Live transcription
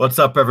What's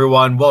up,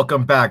 everyone?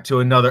 Welcome back to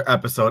another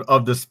episode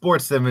of the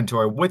Sports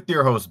Inventory with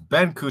your host,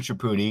 Ben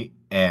Kuchipudi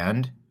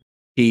and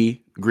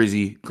P.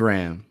 Grizzy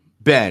Graham.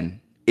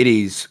 Ben, it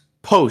is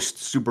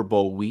post-Super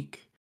Bowl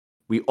week.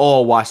 We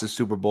all watched the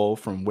Super Bowl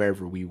from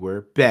wherever we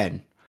were.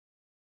 Ben,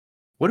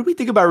 what do we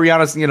think about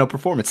Rihanna's,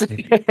 performance?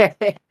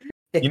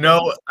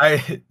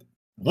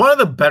 One of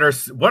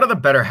the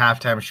better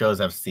halftime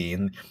shows I've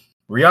seen.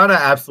 Rihanna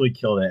absolutely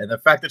killed it, and the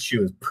fact that she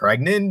was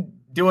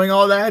pregnant doing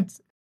all that.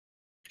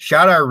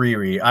 Shout out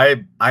Riri.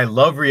 I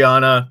love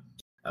Rihanna.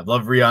 I've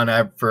loved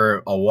Rihanna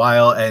for a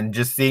while, and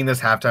just seeing this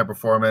halftime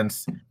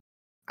performance,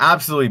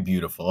 absolutely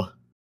beautiful.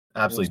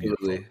 Absolutely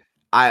beautiful.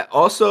 I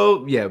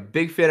also,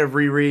 big fan of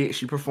Riri.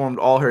 She performed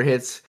all her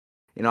hits.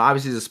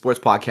 Obviously it's a sports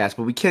podcast,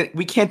 but we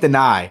can't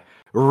deny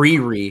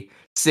Riri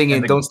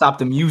singing "Don't Stop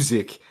the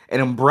Music" and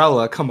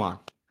 "Umbrella." Come on.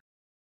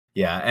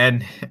 Yeah,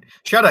 and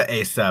shout out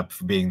ASAP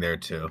for being there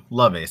too.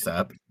 Love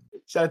ASAP.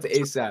 Shout out to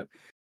ASAP.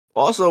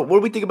 Also, what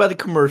do we think about the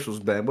commercials,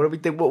 Ben? What do we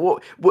think?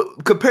 What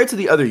compared to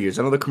the other years?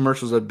 I know the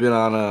commercials have been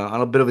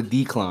on a bit of a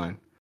decline.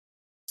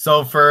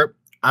 So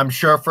I'm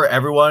sure for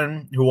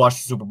everyone who watched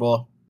the Super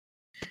Bowl,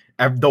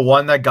 the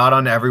one that got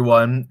on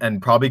everyone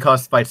and probably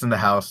caused fights in the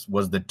house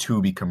was the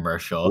Tubi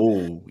commercial.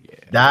 Oh yeah,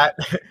 that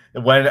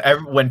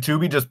when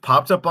Tubi just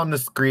popped up on the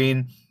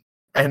screen,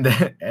 and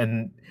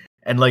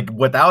like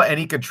without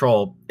any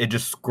control, it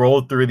just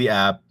scrolled through the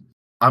app.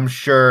 I'm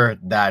sure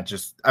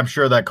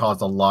that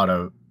caused a lot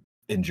of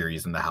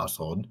injuries in the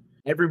household.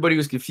 Everybody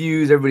was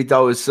confused. Everybody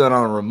thought it was son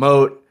on a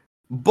remote.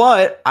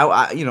 But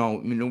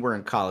we're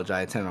in college. I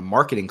attended a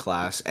marketing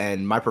class,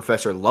 and my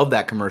professor loved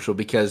that commercial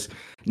because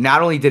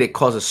not only did it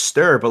cause a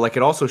stir, but like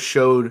it also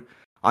showed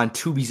on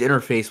Tubi's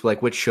interface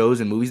like what shows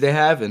and movies they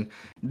have, and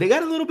they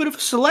got a little bit of a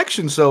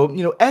selection.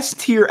 So S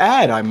tier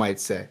ad, I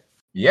might say.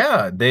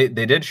 Yeah, they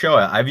did show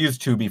it. I've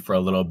used Tubi for a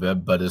little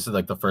bit, but this is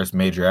like the first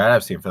major ad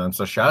I've seen for them.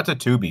 So shout out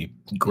to Tubi.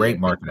 Great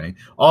marketing.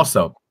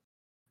 Also,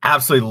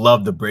 absolutely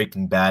love the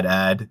Breaking Bad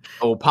ad.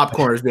 Oh,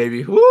 popcorners,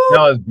 baby. Woo! That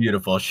was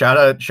beautiful. Shout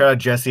out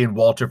Jesse and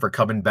Walter for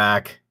coming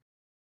back.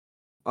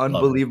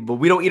 Unbelievable.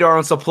 We don't eat our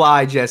own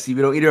supply, Jesse.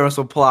 We don't eat our own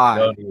supply.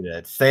 Don't eat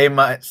it.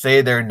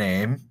 Say their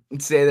name.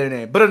 Say their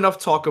name. But enough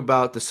talk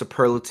about the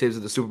superlatives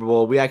of the Super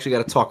Bowl. We actually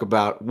got to talk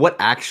about what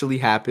actually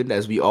happened.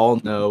 As we all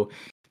know,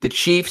 the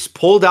Chiefs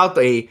pulled out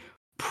a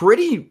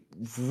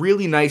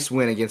really nice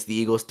win against the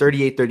Eagles,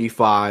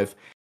 38-35.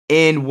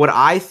 And what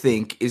I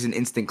think is an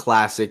instant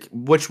classic,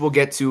 which we'll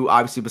get to,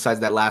 obviously, besides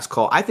that last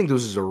call. I think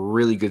this is a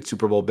really good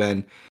Super Bowl,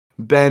 Ben.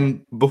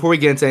 Ben, before we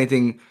get into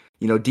anything,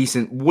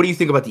 decent, what do you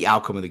think about the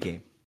outcome of the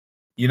game?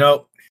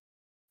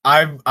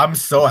 I'm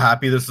so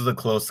happy this was a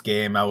close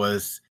game. I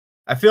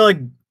feel like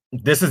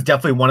this is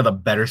definitely one of the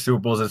better Super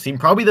Bowls I've seen.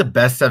 Probably the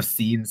best I've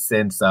seen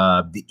since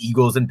the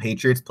Eagles and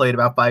Patriots played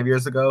about 5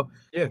 years ago.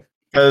 Yeah.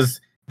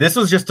 Because this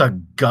was just a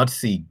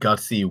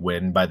gutsy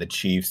win by the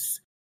Chiefs.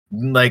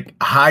 Like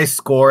high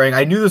scoring.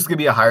 I knew this was gonna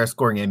be a higher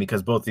scoring game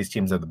because both these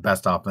teams are the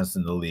best offense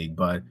in the league.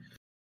 But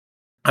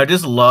I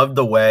just love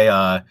the way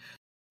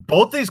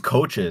both these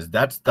coaches.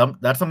 That's something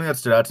that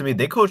stood out to me.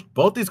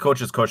 Both these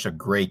coaches coached a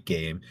great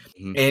game.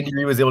 Mm-hmm. Andy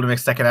Reid was able to make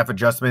second half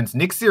adjustments.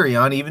 Nick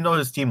Sirianni, even though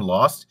his team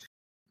lost,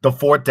 the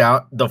fourth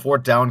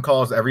down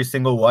calls, every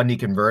single one he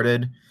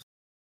converted.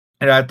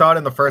 And I thought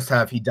in the first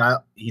half he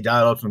dialed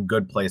up some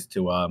good plays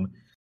to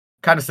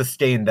kind of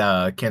sustain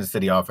the Kansas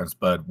City offense,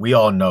 but we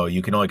all know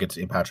you can only get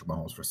to Patrick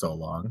Mahomes for so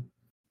long.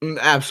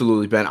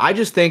 Absolutely, Ben. I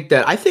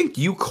think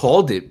you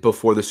called it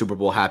before the Super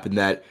Bowl happened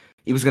that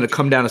it was going to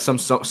come down to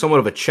somewhat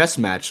of a chess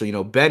match.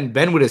 So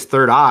Ben with his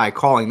third eye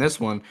calling this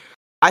one.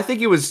 I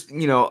think it was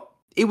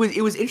it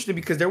was interesting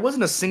because there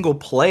wasn't a single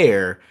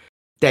player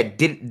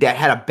that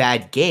had a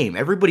bad game.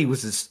 Everybody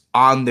was just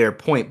on their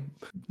point,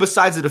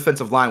 besides the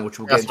defensive line, which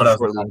we'll get into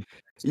shortly.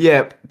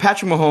 Yeah,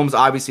 Patrick Mahomes,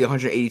 obviously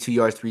 182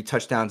 yards, 3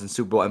 touchdowns, and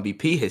Super Bowl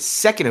MVP, his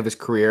second of his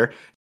career,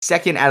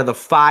 second out of the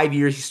 5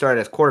 years he started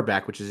as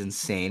quarterback, which is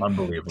insane.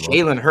 Unbelievable.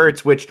 Jalen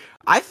Hurts, which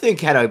I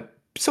think had a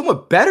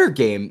somewhat better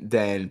game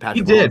than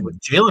Patrick Mahomes. He did.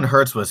 Jalen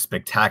Hurts was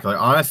spectacular.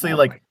 Honestly,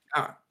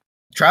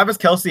 Travis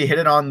Kelce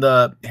hit on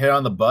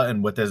the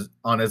button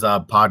on his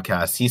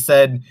podcast. He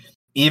said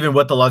even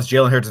with the loss,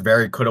 Jalen Hurts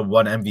could have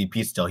won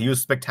MVP still. He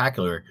was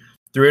spectacular.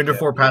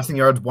 304 passing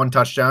yards, 1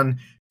 touchdown.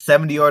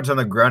 70 yards on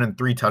the ground and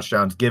 3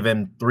 touchdowns,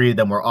 given 3 of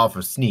them were off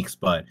of sneaks.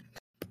 But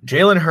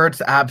Jalen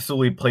Hurts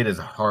absolutely played his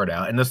heart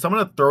out. And some of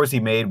the throws he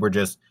made were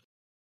just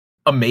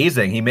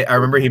amazing. I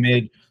remember he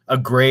made a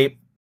great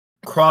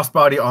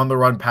crossbody on the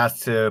run pass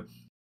to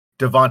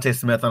Devontae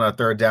Smith on a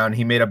third down.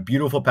 He made a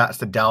beautiful pass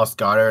to Dallas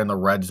Goedert in the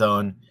red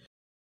zone.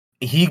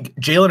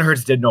 Jalen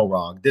Hurts did no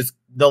wrong.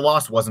 The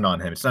loss wasn't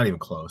on him. It's not even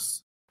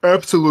close.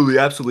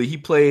 Absolutely. He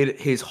played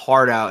his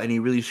heart out, and he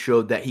really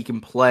showed that he can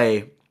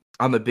play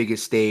on the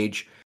biggest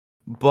stage.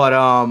 But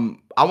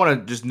I want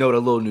to just note a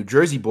little New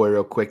Jersey boy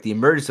real quick. The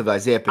emergence of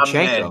Isaiah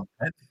Pacheco.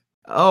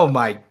 Oh,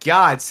 my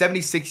God.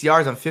 76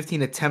 yards on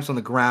 15 attempts on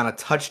the ground, a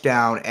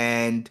touchdown.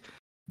 And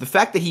the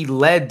fact that he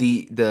led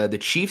the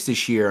Chiefs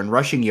this year in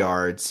rushing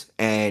yards,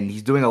 and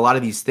he's doing a lot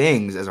of these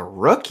things as a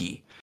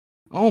rookie,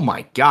 Oh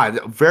my God,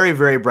 very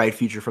very bright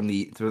future from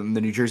the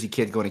New Jersey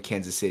kid going to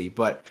Kansas City.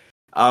 But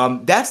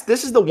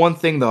this is the one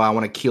thing though I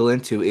want to keel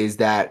into is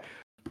that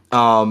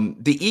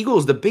the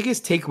Eagles, the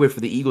biggest takeaway for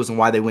the Eagles and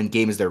why they win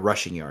game is their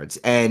rushing yards,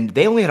 and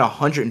they only had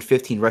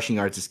 115 rushing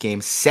yards this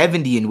game,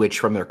 70 in which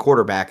from their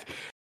quarterback.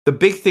 The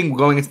big thing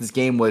going into this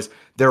game was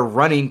their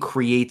running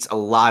creates a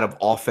lot of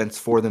offense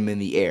for them in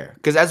the air.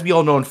 Because as we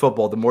all know in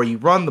football, the more you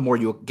run, the more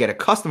you get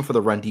accustomed for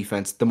the run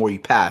defense, the more you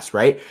pass,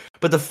 right?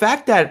 But the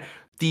fact that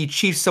the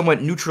Chiefs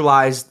somewhat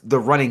neutralized the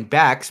running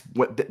backs,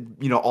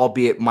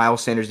 albeit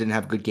Miles Sanders didn't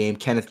have a good game,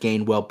 Kenneth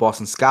Gainwell,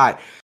 Boston Scott,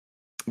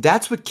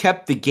 that's what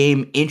kept the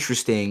game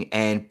interesting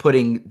and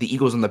putting the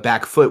Eagles on the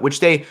back foot, which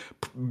they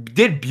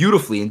did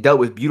beautifully and dealt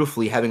with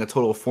beautifully, having a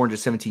total of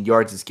 417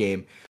 yards this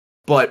game.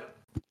 But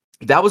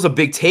that was a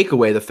big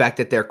takeaway, the fact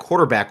that their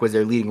quarterback was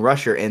their leading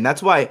rusher. And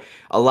that's why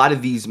a lot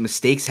of these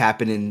mistakes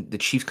happened and the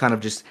Chiefs kind of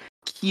just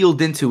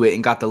keeled into it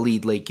and got the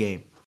lead late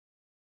game.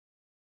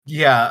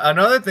 Yeah,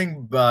 another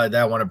thing that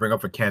I want to bring up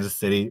for Kansas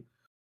City,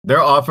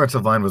 their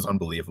offensive line was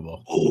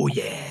unbelievable. Oh,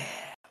 yeah.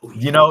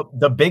 You know,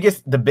 the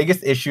biggest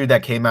issue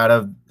that came out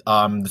of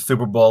the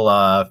Super Bowl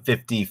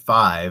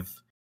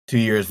 55 2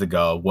 years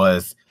ago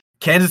was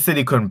Kansas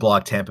City couldn't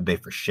block Tampa Bay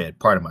for shit.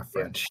 Pardon my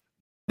French.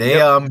 They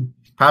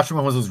Patrick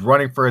Mahomes was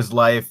running for his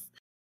life,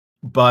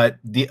 but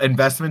the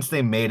investments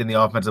they made in the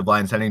offensive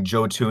line, sending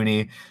Joe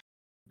Tooney,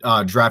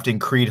 drafting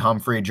Creed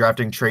Humphrey,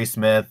 drafting Trey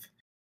Smith,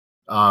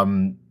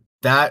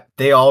 that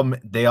they all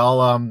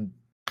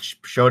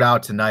showed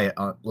out tonight,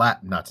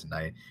 not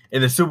tonight,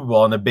 in the Super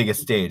Bowl on the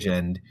biggest stage.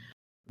 And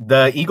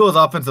the Eagles'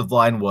 offensive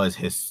line was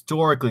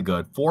historically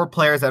good. 4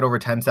 players had over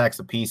 10 sacks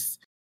apiece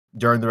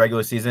during the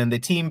regular season. The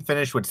team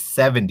finished with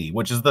 70,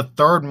 which is the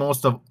third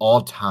most of all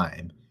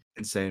time.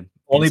 Insane.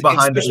 Only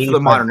behind the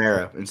modern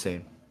era.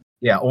 Insane.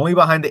 Yeah, only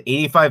behind the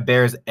 85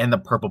 Bears and the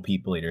Purple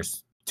People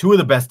Eaters. 2 of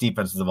the best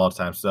defenses of all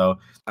time. So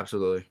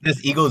absolutely,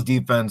 this Eagles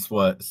defense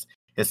was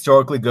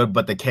historically good,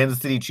 but the Kansas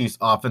City Chiefs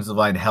offensive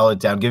line held it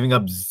down, giving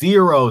up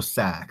 0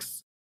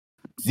 sacks.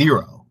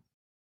 0.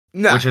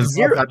 No, which is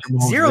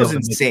zero is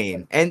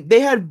insane. And they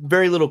had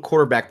very little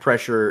quarterback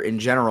pressure in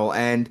general.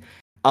 And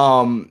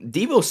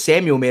Deebo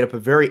Samuel made up a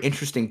very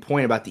interesting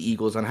point about the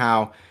Eagles on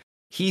how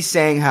he's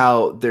saying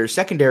how their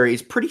secondary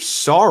is pretty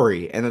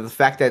sorry, and that the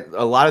fact that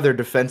a lot of their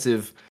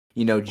defensive,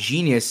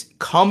 genius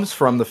comes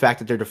from the fact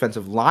that their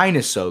defensive line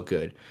is so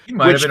good. He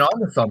might have been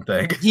onto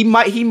something. He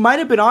might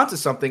have been onto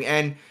something,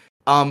 and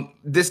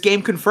this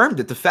game confirmed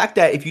it. The fact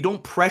that if you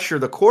don't pressure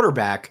the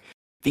quarterback,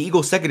 the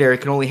Eagles secondary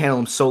can only handle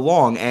him so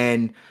long,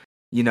 and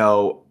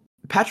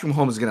Patrick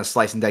Mahomes is going to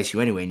slice and dice you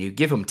anyway, and you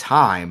give him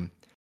time,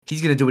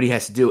 he's going to do what he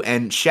has to do.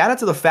 And shout out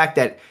to the fact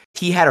that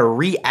he had a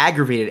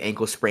re-aggravated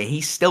ankle sprain. He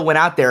still went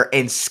out there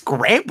and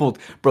scrambled.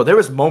 Bro, there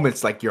was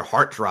moments like your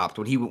heart dropped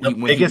when he went out the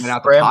pocket. Biggest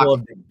scramble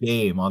of the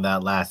game on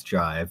that last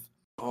drive.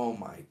 Oh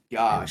my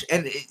gosh.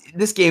 And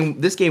this game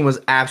was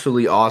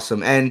absolutely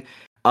awesome. And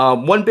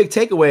one big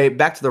takeaway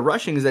back to the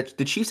rushing is that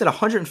the Chiefs had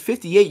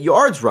 158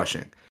 yards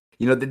rushing.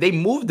 They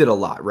moved it a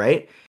lot,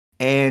 right?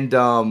 And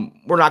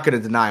we're not going to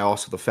deny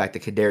also the fact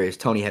that Kadarius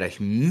Toney had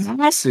a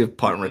massive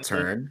punt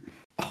return.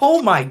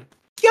 Oh my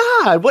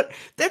God!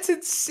 That's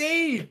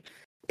insane.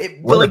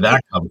 Where did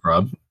that come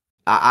from?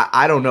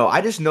 I don't know.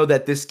 I just know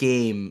that this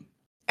game,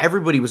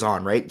 everybody was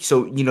on, right?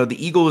 So the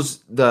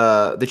Eagles,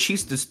 the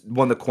Chiefs just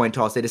won the coin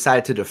toss. They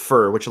decided to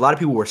defer, which a lot of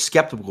people were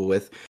skeptical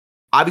with.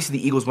 Obviously,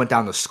 the Eagles went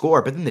down the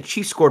score, but then the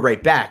Chiefs scored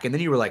right back, and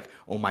then you were like,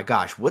 "Oh my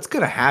gosh, what's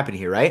going to happen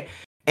here?" Right?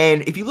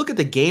 And if you look at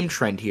the game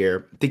trend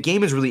here, the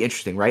game is really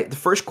interesting, right? The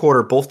first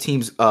quarter, both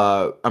teams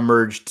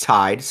emerged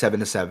tied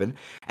 7-7.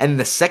 And in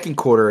the second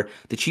quarter,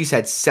 the Chiefs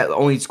had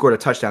only scored a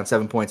touchdown,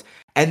 7 points.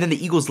 And then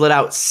the Eagles let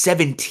out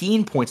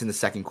 17 points in the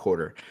second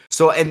quarter.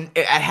 So and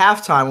at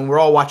halftime, when we're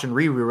all watching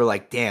we were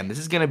like, damn, this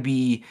is going to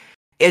be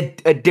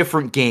a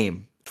different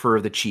game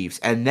for the Chiefs.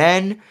 And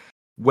then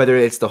whether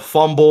it's the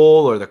fumble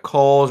or the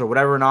calls or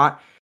whatever or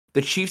not,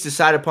 the Chiefs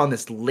decided upon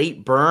this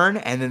late burn,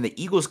 and then the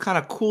Eagles kind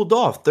of cooled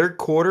off. Third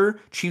quarter,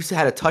 Chiefs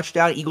had a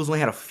touchdown. Eagles only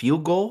had a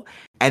field goal.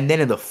 And then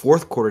in the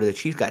fourth quarter, the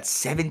Chiefs got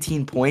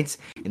 17 points,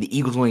 and the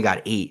Eagles only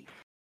got 8.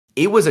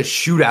 It was a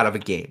shootout of a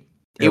game.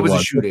 It was a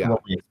shootout.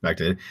 What we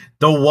expected.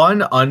 The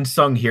one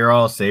unsung hero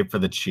I'll say for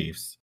the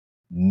Chiefs,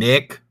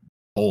 Nick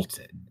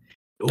Bolton.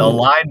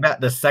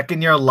 The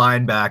second-year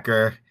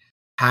linebacker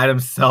had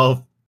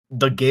himself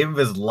the game of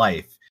his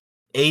life.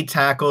 8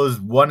 tackles,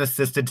 1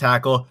 assisted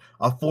tackle,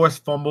 a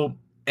forced fumble,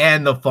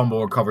 and the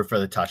fumble recovered for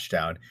the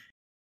touchdown.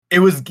 He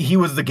was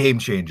the game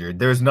changer.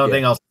 There's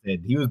nothing else he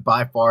did. He was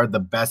by far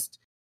the best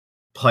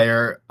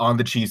player on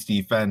the Chiefs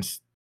defense,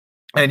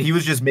 and he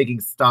was just making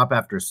stop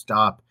after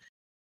stop.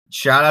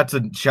 Shout out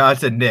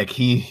to Nick.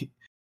 He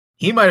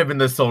might have been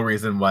the sole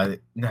reason why.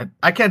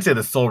 I can't say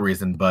the sole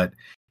reason, but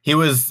he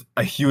was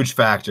a huge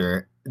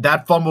factor.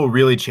 That fumble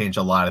really changed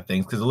a lot of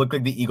things because it looked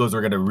like the Eagles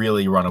were going to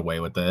really run away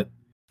with it.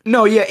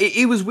 No, yeah,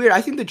 it was weird.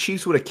 I think the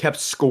Chiefs would have kept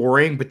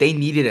scoring, but they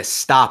needed a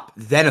stop,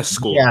 then a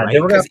score. Yeah, right? They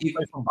were going to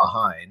play from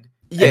behind.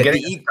 Yeah,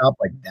 getting a stop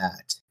like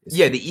that.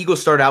 Yeah, the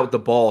Eagles started out with the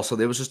ball, so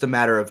it was just a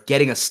matter of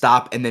getting a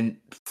stop and then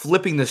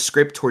flipping the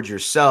script towards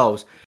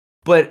yourselves.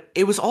 But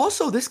it was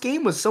also, this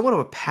game was somewhat of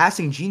a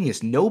passing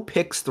genius. No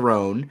picks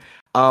thrown.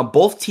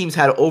 Both teams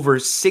had over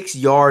 6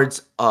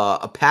 yards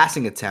a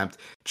passing attempt.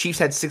 Chiefs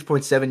had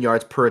 6.7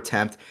 yards per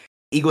attempt.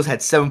 Eagles had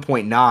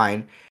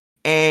 7.9.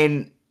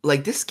 And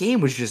like this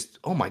game was just,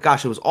 oh my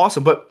gosh, it was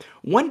awesome. But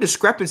one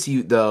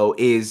discrepancy though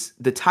is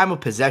the time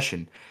of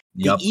possession.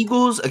 The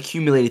Eagles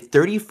accumulated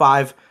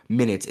 35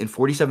 minutes and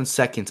 47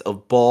 seconds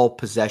of ball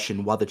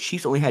possession, while the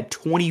Chiefs only had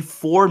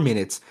 24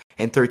 minutes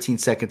and 13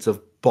 seconds of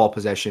ball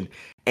possession.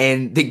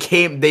 And the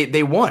game,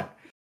 they won.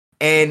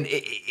 And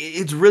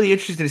it's really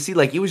interesting to see.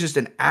 Like, it was just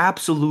an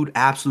absolute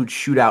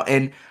shootout.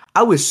 And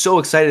I was so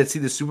excited to see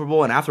the Super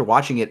Bowl. And after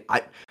watching it,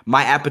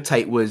 my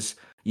appetite was,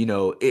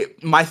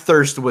 my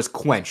thirst was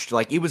quenched.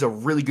 Like, it was a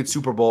really good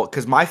Super Bowl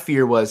because my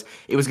fear was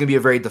it was going to be a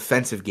very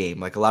defensive game,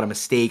 like a lot of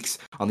mistakes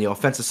on the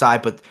offensive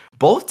side. But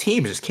both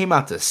teams just came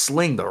out to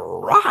sling the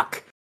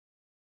rock.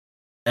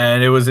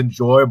 And it was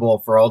enjoyable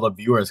for all the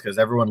viewers because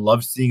everyone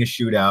loves seeing a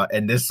shootout,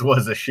 and this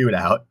was a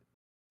shootout.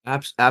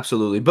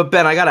 Absolutely. But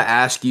Ben, I got to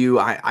ask you,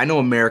 I know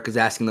America's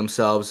asking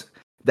themselves,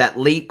 that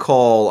late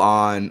call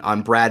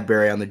on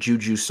Bradbury on the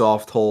Juju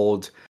soft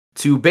hold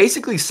to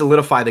basically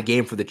solidify the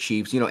game for the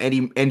Chiefs.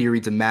 Andy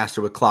Reid's a master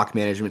with clock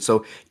management,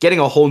 so getting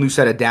a whole new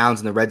set of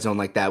downs in the red zone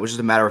like that was just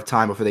a matter of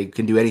time before they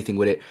can do anything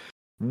with it.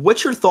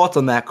 What's your thoughts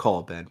on that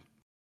call, Ben?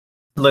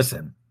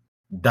 Listen,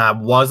 that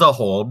was a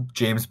hold.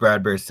 James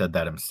Bradbury said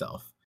that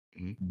himself.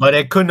 But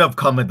it couldn't have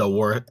come at a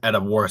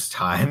worse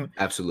time.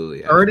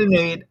 Absolutely. 3rd and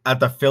 8 at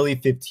the Philly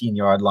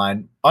 15-yard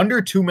line.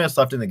 Under 2 minutes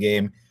left in the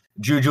game.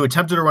 Juju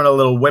attempted to run a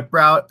little whip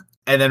route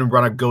and then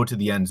run a go to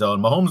the end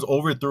zone. Mahomes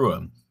overthrew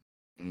him,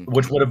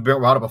 which would have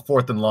brought up a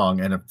 4th and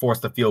long and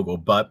forced the field goal.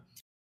 But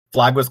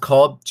flag was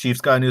called.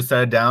 Chiefs got a new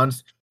set of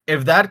downs.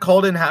 If that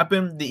call didn't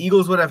happen, the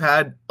Eagles would have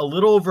had a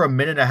little over a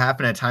minute and a half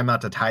and a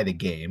timeout to tie the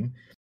game.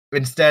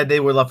 Instead,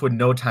 they were left with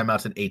no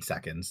timeouts in 8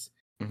 seconds,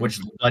 which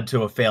led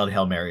to a failed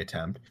Hail Mary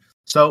attempt.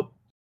 So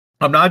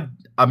I'm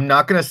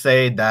not gonna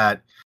say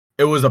that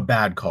it was a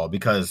bad call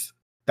because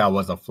that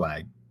was a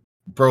flag.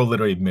 Bro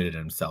literally admitted it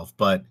himself,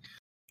 but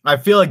I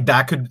feel like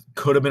that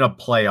could have been a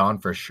play on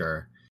for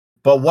sure.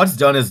 But what's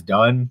done is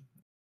done.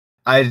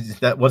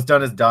 What's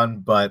done is done.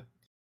 But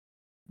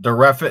the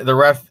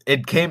ref,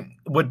 it came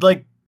with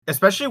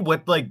especially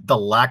with the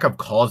lack of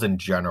calls in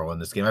general in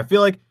this game. I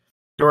feel like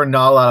there were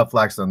not a lot of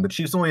flags on. The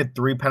Chiefs only had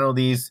 3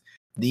 penalties.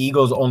 The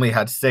Eagles only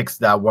had 6,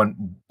 that one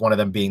of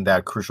them being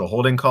that crucial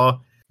holding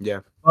call. Yeah.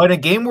 But in a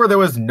game where there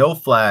was no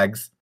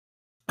flags,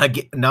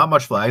 not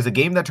much flags, a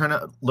game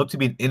that looked to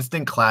be an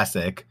instant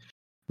classic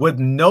with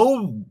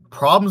no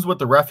problems with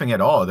the reffing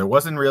at all. There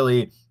wasn't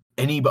really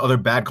any other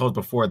bad calls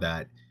before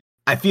that.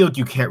 I feel like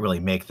you can't really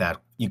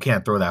you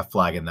can't throw that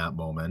flag in that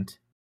moment.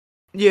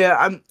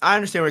 Yeah, I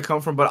understand where you're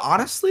coming from, but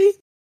honestly,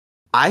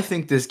 I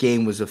think this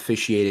game was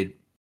officiated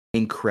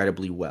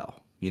incredibly well.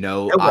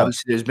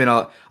 Obviously there's been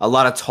a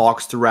lot of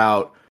talks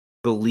throughout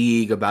the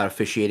league about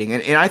officiating,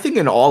 and I think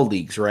in all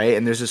leagues, right?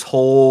 And there's this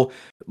whole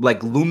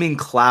looming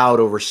cloud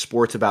over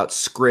sports about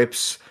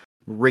scripts,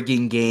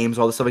 rigging games,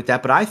 all this stuff like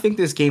that. But I think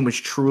this game was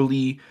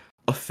truly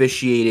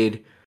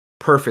officiated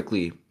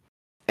perfectly.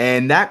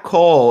 And that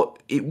call,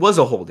 it was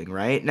a holding,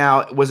 right?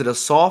 Now, was it a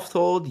soft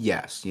hold?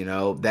 Yes.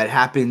 That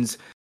happens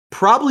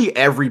probably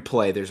every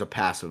play. There's a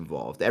pass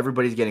involved.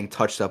 Everybody's getting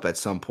touched up at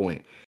some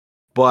point.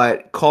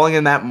 But calling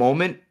in that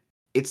moment,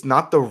 it's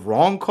not the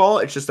wrong call.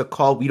 It's just a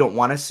call we don't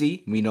want to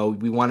see. We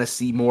want to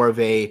see more of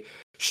a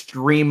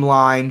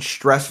streamlined,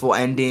 stressful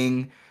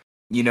ending,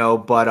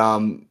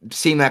 but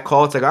seeing that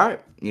call, it's like, all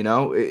right,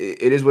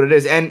 it is what it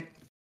is. And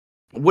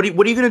what are you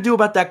going to do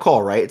about that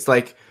call, right? It's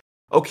like,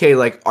 okay,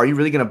 are you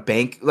really going to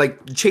bank?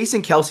 Chase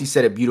and Kelsey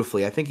said it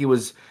beautifully. I think it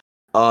was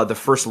the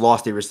first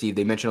loss they received.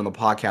 They mentioned on the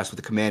podcast with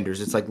the Commanders.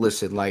 It's like,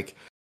 listen,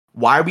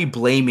 why are we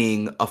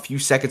blaming a few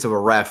seconds of a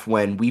ref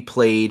when we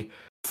played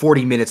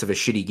 40 minutes of a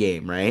shitty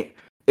game, right?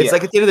 It's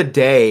at the end of the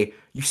day,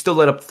 you still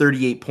let up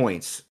 38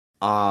 points,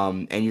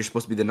 and you're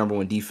supposed to be the number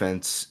 1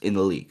 defense in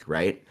the league,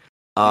 right?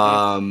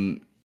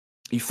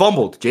 You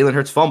fumbled. Jalen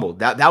Hurts fumbled.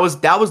 That was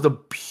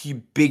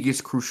the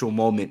biggest crucial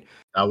moment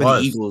for the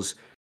Eagles,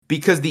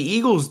 because the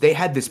Eagles, they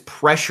had this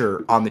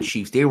pressure on the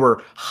Chiefs. They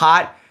were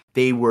hot.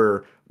 They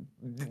had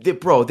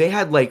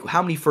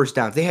how many first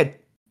downs? They had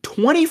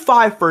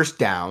 25 first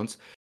downs.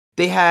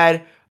 They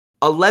had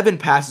 11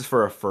 passes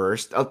for a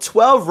first,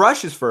 12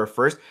 rushes for a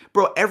first.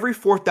 Bro, every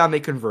 4th down they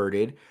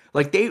converted.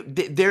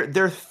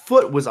 Their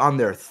foot was on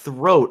their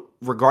throat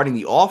regarding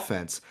the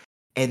offense,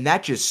 and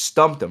that just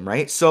stumped them,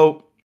 right?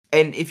 So,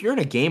 and if you're in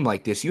a game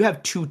like this, you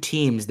have 2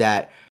 teams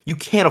that you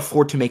can't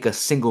afford to make a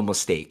single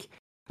mistake.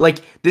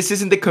 This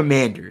isn't the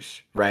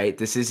Commanders, right?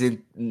 This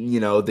isn't,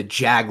 the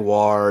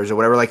Jaguars or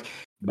whatever.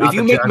 If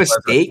you make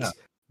mistakes,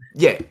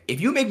 if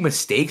you make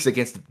mistakes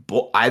against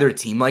either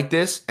team like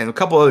this, and a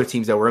couple other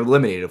teams that were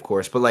eliminated, of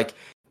course, but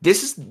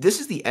this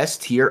is the S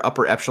tier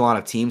upper echelon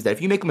of teams that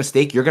if you make a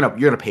mistake, you're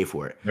gonna pay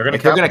for it. You're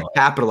gonna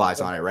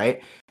capitalize on it,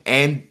 right?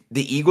 And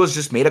the Eagles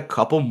just made a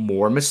couple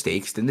more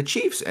mistakes than the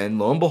Chiefs. And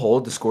lo and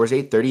behold, the score is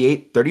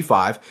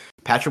 38-35.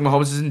 Patrick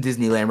Mahomes is in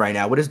Disneyland right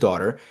now with his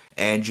daughter,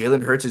 and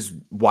Jalen Hurts is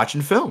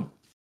watching film.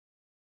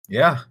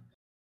 Yeah.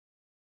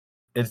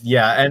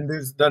 And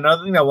there's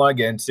another thing I want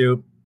to get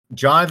into.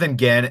 Jonathan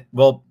Gannon.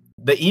 Well,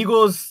 the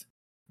Eagles,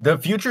 the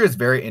future is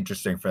very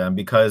interesting for them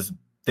because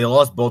they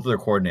lost both of their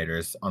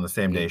coordinators on the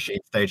same day. Shane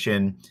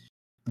Steichen,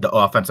 the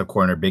offensive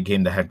coordinator,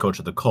 became the head coach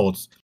of the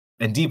Colts,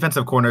 and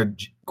defensive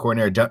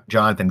coordinator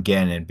Jonathan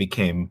Gannon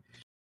became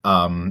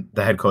the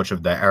head coach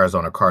of the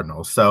Arizona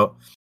Cardinals. So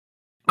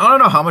I don't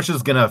know how much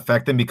is going to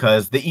affect them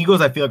because the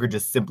Eagles, I feel like, are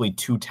just simply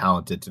too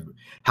talented to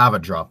have a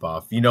drop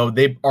off. They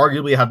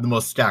arguably have the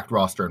most stacked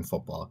roster in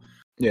football.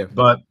 Yeah,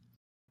 but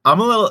I'm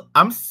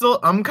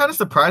kind of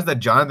surprised that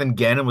Jonathan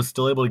Gannon was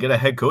still able to get a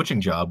head coaching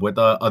job with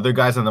other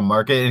guys on the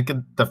market,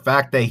 and the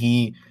fact that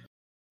he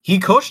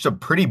coached a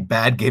pretty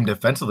bad game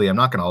defensively. I'm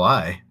not gonna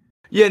lie.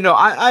 Yeah, no,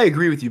 I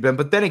agree with you, Ben.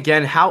 But then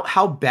again,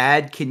 how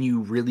bad can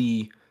you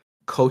really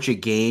coach a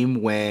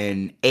game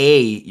when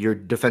your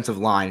defensive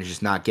line is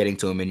just not getting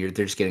to them and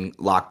they're just getting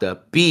locked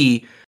up?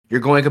 B, you're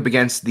going up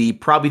against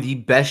probably the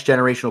best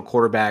generational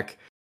quarterback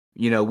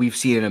we've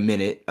seen in a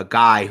minute, a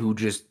guy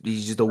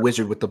he's just a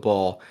wizard with the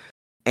ball.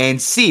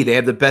 And C, they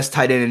have the best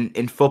tight end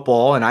in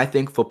football, and I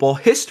think football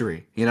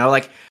history.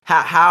 Like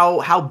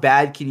how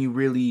bad can you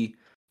really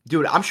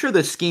do it? I'm sure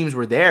the schemes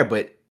were there,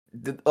 but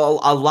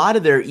a lot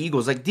of their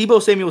Eagles, like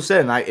Deebo Samuel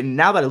said, and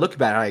now that I look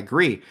at it, I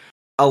agree.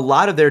 A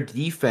lot of their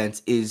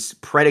defense is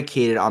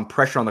predicated on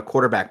pressure on the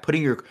quarterback,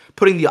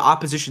 putting the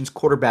opposition's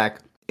quarterback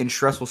in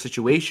stressful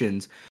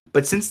situations.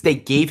 But since they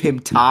gave him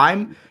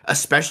time,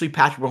 especially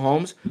Patrick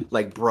Mahomes,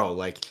 like bro,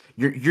 like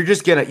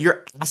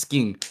you're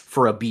asking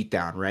for a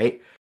beatdown,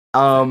 right?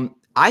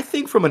 I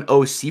think from an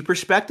OC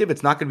perspective,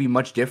 it's not going to be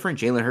much different.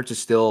 Jalen Hurts is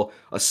still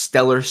a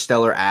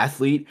stellar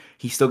athlete.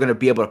 He's still going to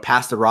be able to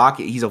pass the rock.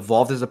 He's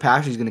evolved as a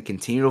passer. He's going to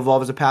continue to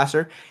evolve as a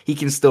passer. He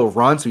can still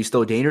run, so he's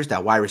still dangerous.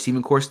 That wide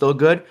receiving core is still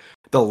good.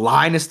 The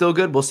line is still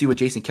good. We'll see what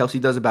Jason Kelce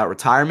does about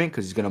retirement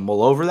because he's going to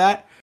mull over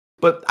that.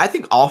 But I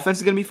think offense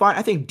is going to be fine.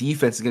 I think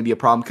defense is going to be a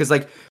problem because,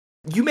 like,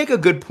 you make a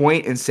good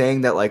point in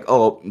saying that, like,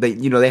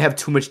 they have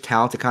too much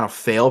talent to kind of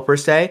fail per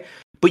se.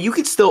 But you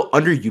can still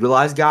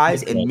underutilize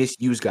guys and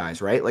misuse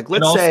guys, right? Like,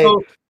 let's say.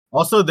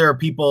 Also, there are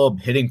people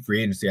hitting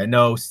free agency. I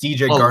know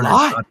CJ Gardner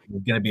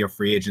is going to be a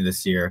free agent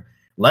this year.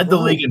 Led the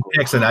league in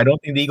picks, and I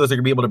don't think the Eagles are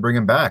going to be able to bring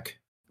him back.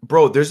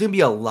 Bro, there's going to be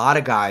a lot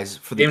of guys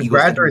for the James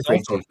Eagles. Bradbury is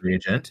also a free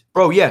agent.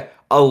 Bro, yeah.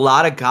 A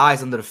lot of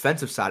guys on the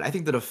defensive side. I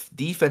think the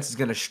defense is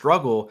going to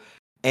struggle.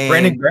 And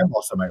Brandon Graham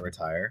also might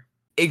retire.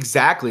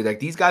 Exactly. Like,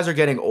 these guys are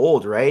getting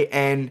old, right?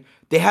 And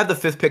they have the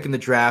 5th pick in the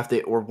draft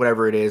or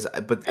whatever it is,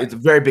 but it's a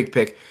very big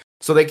pick.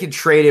 So they can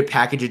trade it,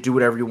 package it, do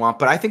whatever you want.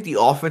 But I think the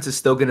offense is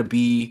still going to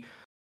be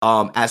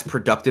as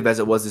productive as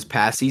it was this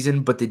past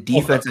season. But the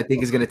defense, I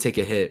think, is going to take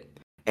a hit.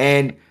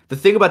 And the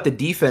thing about the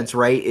defense,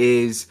 right,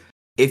 is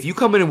if you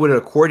come in with a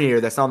coordinator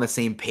that's not on the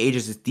same page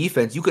as his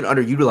defense, you can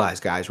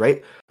underutilize guys,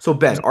 right? So,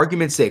 Ben,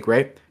 argument's sake,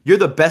 right? You're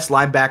the best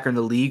linebacker in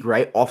the league,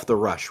 right? Off the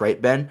rush,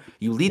 right, Ben?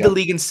 You lead the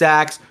league in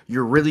sacks.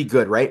 You're really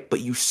good, right?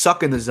 But you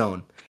suck in the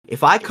zone.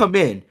 If I come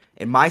in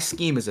and my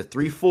scheme is a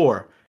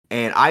 3-4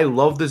 and I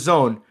love the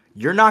zone,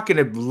 you're not going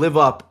to live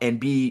up and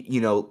be,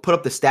 put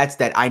up the stats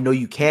that I know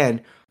you can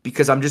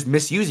because I'm just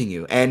misusing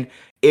you. And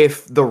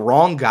if the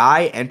wrong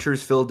guy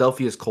enters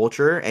Philadelphia's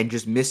culture and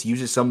just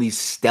misuses some of these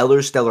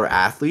stellar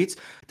athletes,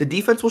 the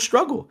defense will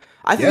struggle.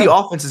 I think the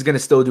offense is going to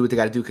still do what they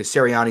got to do because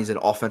Sirianni's an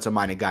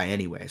offensive-minded guy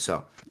anyway.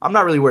 So I'm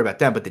not really worried about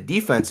them. But the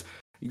defense,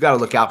 you got to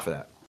look out for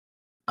that.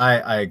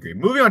 I agree.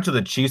 Moving on to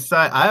the Chiefs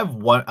side, I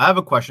have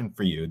a question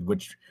for you,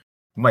 which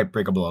might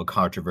break up a little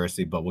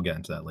controversy, but we'll get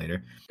into that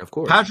later. Of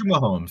course. Patrick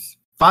Mahomes.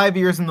 5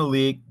 years in the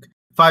league,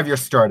 5 years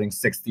starting,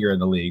 6th year in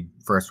the league,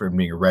 first one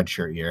being a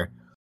redshirt year.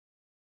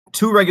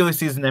 2 regular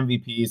season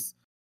MVPs,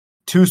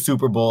 2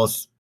 Super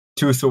Bowls,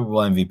 2 Super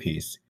Bowl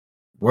MVPs.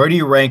 Where do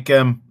you rank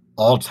him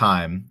all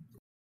time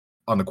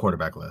on the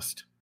quarterback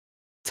list?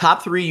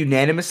 Top 3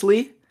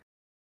 unanimously.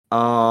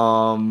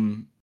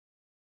 Tom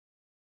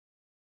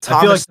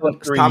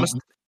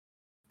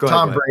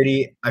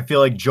Brady. I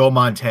feel like Joe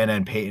Montana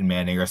and Peyton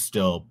Manning are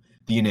still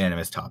the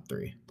unanimous top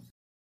 3.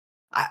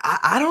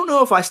 I don't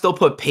know if I still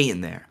put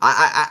Peyton there.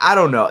 I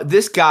don't know.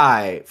 This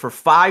guy, for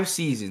 5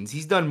 seasons,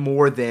 he's done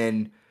more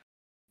than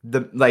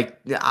I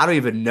don't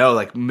even know,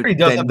 like than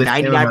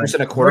 99%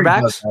 of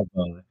quarterbacks.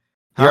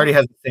 He already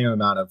has the same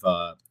amount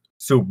of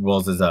Super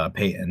Bowls as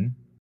Peyton.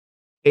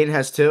 Peyton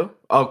has 2?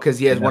 Oh, because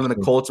he has one in the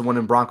Colts and one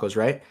in Broncos,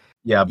 right?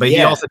 Yeah, but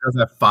he also does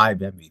have 5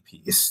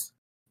 MVPs.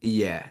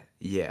 Yeah.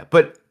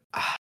 But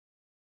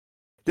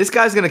this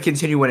guy's going to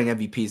continue winning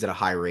MVPs at a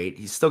high rate.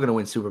 He's still going to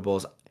win Super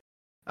Bowls.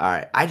 All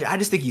right. I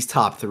just think he's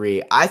top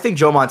 3. I think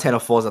Joe Montana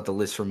falls out the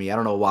list for me. I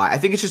don't know why. I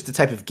think it's just the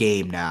type of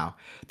game now.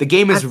 The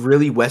game is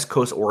really West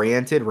Coast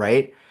oriented,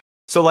 right?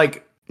 So,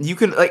 like, you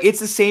can, like,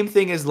 it's the same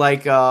thing as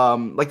like the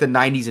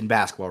 90s in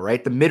basketball,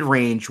 right? The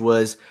mid-range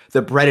was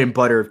the bread and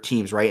butter of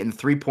teams, right? And the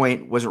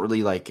 3-point wasn't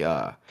really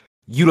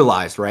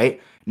utilized,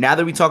 right? Now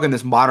that we talk in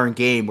this modern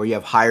game where you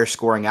have higher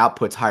scoring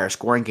outputs, higher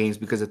scoring games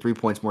because the 3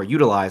 points more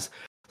utilized,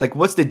 like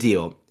what's the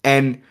deal?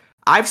 And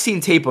I've seen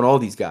tape on all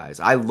these guys.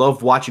 I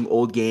love watching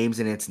old games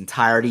in its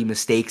entirety,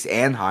 mistakes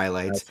and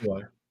highlights. That's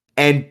why.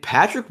 And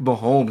Patrick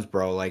Mahomes,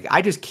 bro, like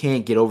I just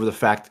can't get over the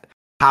fact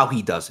how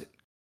he does it.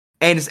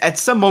 And at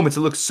some moments,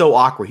 it looks so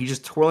awkward. He's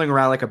just twirling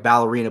around like a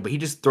ballerina, but he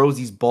just throws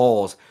these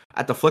balls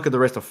at the flick of the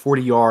wrist of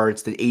 40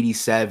 yards to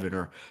 87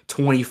 or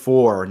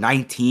 24 or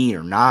 19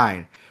 or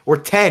 9 or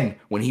 10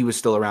 when he was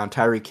still around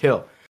Tyreek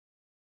Hill.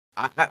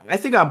 I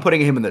think I'm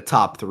putting him in the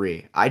top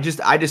 3. I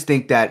just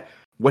think that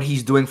what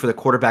he's doing for the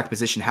quarterback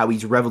position, how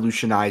he's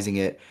revolutionizing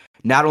it.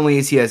 Not only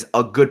is he as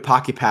a good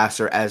pocket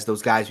passer as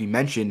those guys we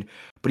mentioned,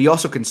 but he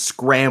also can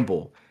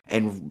scramble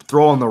and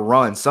throw on the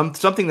run.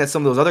 Something that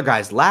some of those other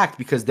guys lacked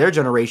because their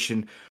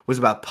generation was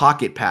about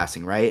pocket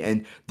passing, right?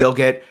 And they'll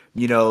get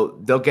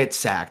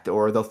sacked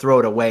or they'll throw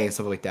it away and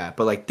stuff like that.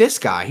 But like this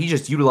guy, he's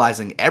just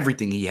utilizing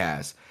everything he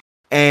has.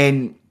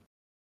 And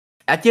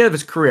at the end of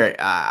his career,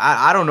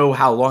 I don't know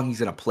how long he's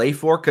going to play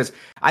for because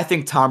I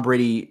think Tom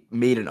Brady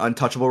made an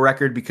untouchable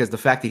record because the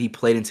fact that he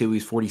played until he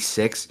was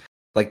 46,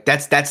 like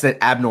that's an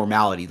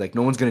abnormality. Like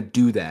no one's going to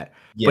do that.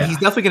 Yeah. But he's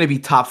definitely going to be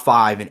top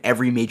 5 in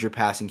every major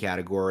passing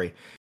category.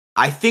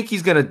 I think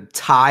he's going to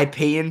tie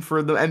Peyton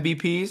for the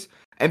MVPs.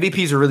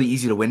 MVPs are really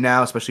easy to win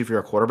now, especially if you're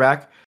a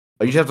quarterback.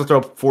 You just have to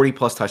throw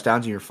 40-plus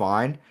touchdowns and you're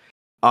fine.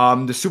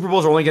 The Super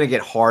Bowls are only going to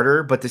get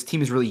harder, but this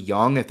team is really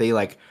young. If they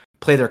like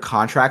play their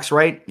contracts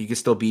right, you can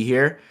still be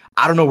here.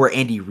 I don't know where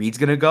Andy Reid's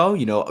going to go.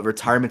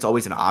 Retirement's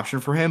always an option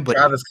for him. But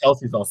Travis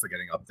Kelce's also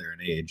getting up there in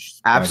age.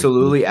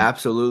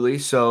 Absolutely.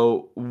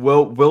 So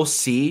we'll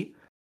see.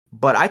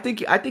 But I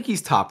think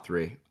he's top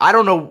 3. I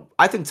don't know.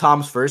 I think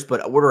Tom's first,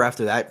 but order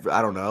after that,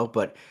 I don't know.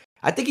 But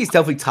I think he's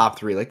definitely top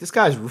 3. Like this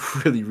guy's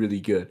really, really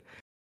good.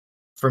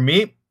 For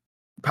me,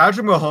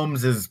 Patrick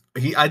Mahomes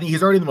I think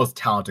he's already the most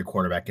talented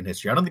quarterback in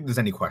history. I don't think there's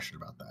any question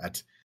about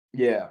that.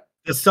 Yeah.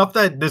 The stuff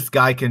that this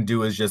guy can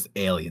do is just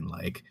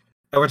alien-like.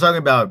 And we're talking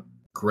about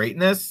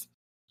greatness.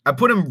 I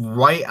put him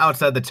right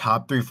outside the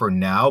top 3 for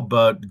now,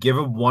 but give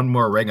him one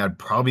more ring, I'd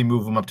probably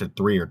move him up to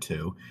 3 or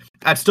 2.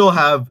 I'd still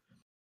have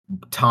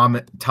Tom,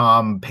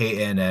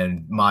 Peyton,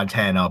 and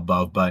Montana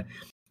above, but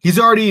he's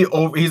already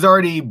above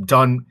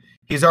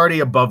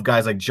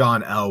guys like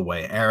John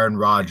Elway, Aaron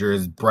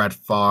Rodgers, Brett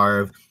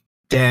Favre,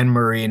 Dan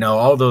Marino,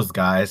 all those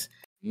guys.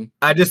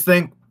 I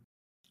think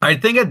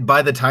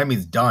by the time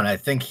he's done, I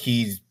think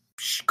he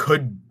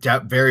could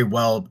very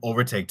well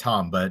overtake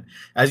Tom. But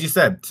as you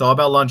said, it's all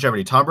about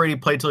longevity. Tom Brady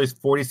played till he's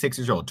 46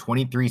 years old,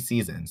 23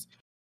 seasons.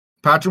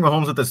 Patrick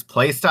Mahomes with this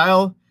play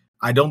style,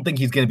 I don't think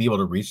he's going to be able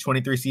to reach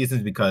 23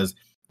 seasons because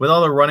with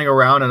all the running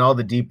around and all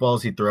the deep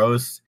balls he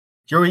throws,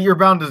 you're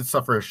bound to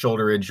suffer a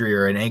shoulder injury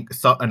or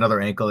another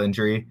ankle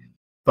injury.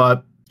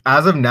 But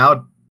as of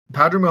now,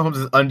 Patrick Mahomes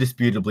is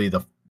undisputably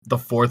the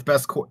 4th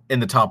best in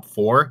the top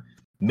 4,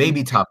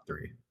 maybe top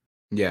 3.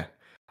 Yeah.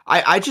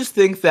 I just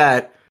think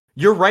that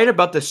you're right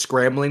about the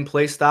scrambling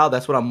play style.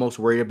 That's what I'm most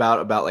worried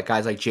about like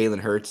guys like Jalen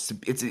Hurts.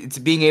 It's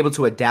being able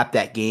to adapt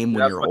that game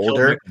when you're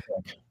older.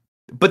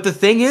 But the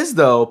thing is,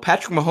 though,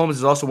 Patrick Mahomes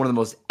is also one of the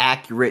most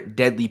accurate,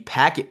 deadly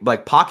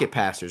pocket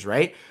passers,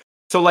 right?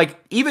 So, like,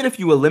 even if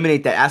you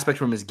eliminate that aspect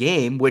from his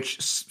game,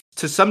 which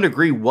to some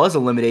degree was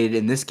eliminated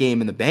in this game,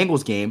 in the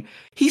Bengals game,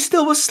 he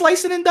still was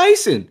slicing and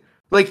dicing.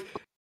 Like,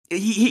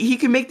 he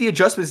can make the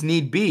adjustments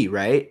need be,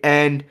 right?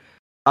 And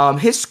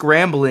his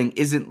scrambling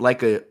isn't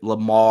like a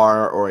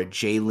Lamar or a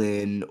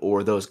Jalen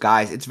or those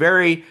guys. It's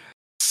very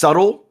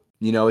subtle.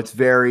 It's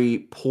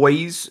very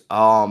poised.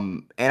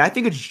 And I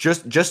think it's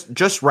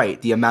just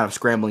right, the amount of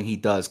scrambling he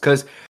does.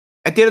 Because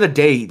at the end of the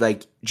day,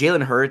 like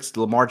Jalen Hurts,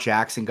 Lamar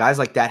Jackson, guys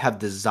like that have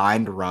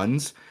designed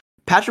runs.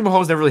 Patrick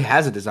Mahomes never really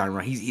has a designed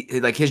run.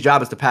 Like his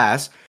job is to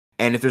pass.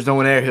 And if there's no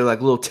one there, he'll like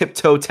a little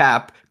tiptoe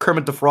tap.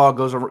 Kermit the Frog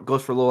goes for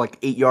a little like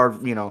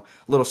 8-yard,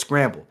 little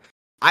scramble.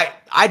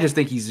 I just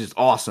think he's just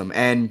awesome.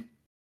 And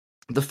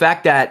the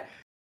fact that,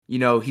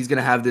 he's going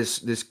to have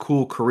this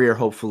cool career,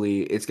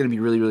 hopefully, it's going to be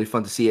really, really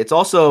fun to see. It's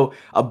also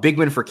a big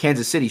win for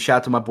Kansas City. Shout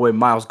out to my boy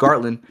Miles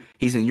Gartland.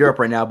 He's in Europe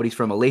right now, but he's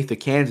from Olathe,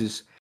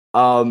 Kansas.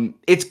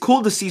 It's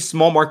cool to see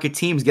small market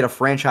teams get a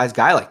franchise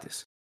guy like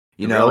this.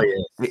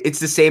 It's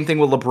the same thing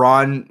with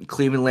LeBron,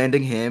 Cleveland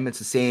landing him. It's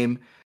the same.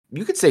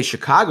 You could say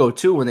Chicago,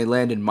 too, when they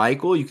landed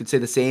Michael. You could say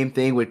the same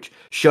thing with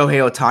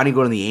Shohei Ohtani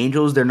going to the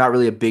Angels. They're not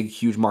really a big,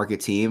 huge market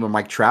team, or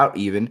Mike Trout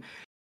even.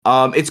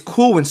 It's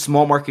cool when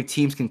small market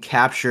teams can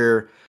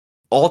capture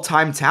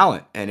all-time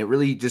talent, and it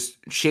really just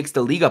shakes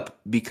the league up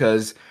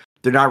because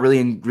they're not really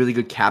in really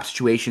good cap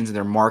situations, and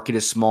their market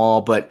is small,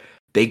 but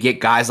they get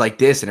guys like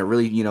this, and it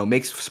really,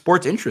 makes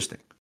sports interesting.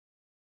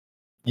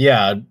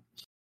 Yeah,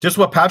 just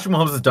what Patrick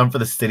Mahomes has done for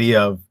the city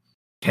of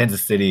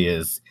Kansas City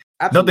is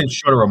nothing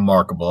short of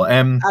remarkable,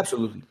 and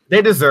absolutely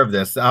they deserve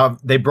this.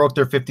 They broke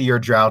their 50-year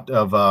drought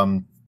of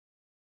winning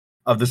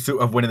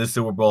the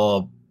Super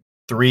Bowl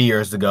 3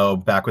 years ago,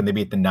 back when they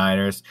beat the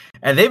Niners,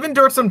 and they've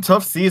endured some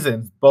tough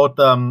seasons, both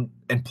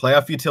in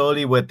playoff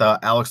utility with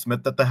Alex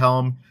Smith at the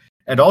helm,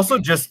 and also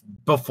just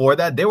before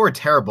that, they were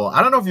terrible.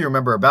 I don't know if you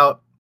remember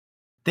about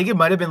think it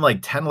might have been like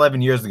 10,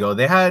 11 years ago.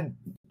 They had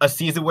a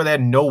season where they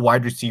had no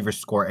wide receivers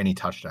score any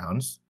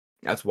touchdowns.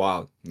 That's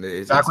wild.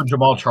 Back when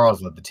Jamal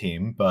Charles led the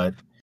team, but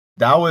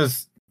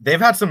they've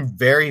had some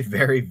very,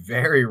 very,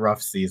 very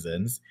rough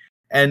seasons.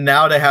 And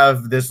now they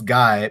have this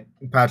guy,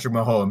 Patrick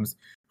Mahomes,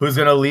 who's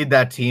going to lead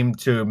that team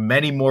to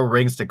many more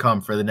rings to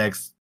come for the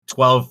next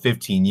 12,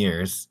 15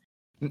 years.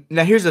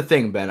 Now, here's the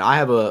thing, Ben. I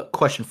have a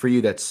question for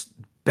you that's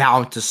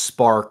bound to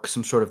spark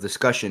some sort of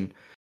discussion.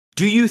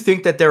 Do you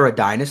think that they're a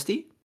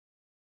dynasty?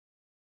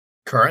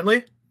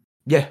 Currently?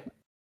 Yeah.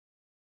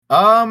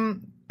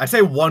 I'd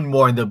say one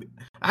more in the...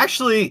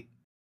 Actually,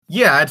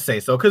 yeah, I'd say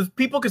so, because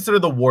people consider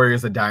the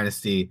Warriors a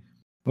dynasty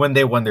when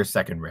they won their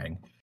second ring.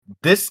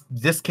 This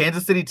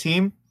Kansas City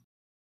team,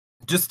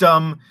 just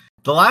the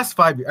last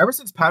 5 years, ever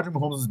since Patrick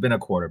Mahomes has been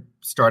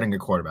starting a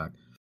quarterback,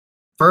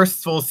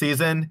 first full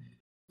season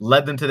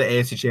led them to the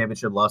AFC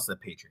Championship, lost to the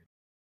Patriots.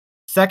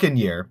 Second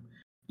year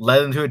led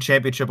them to a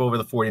championship over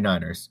the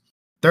 49ers.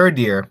 Third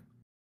year,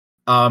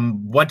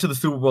 went to the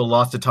Super Bowl,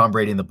 lost to Tom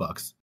Brady and the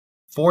Bucks.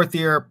 Fourth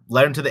year,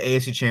 led him to the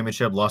AFC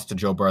Championship, lost to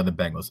Joe Burrow and the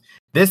Bengals.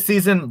 This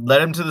season,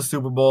 led him to the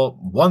Super Bowl,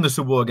 won the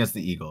Super Bowl against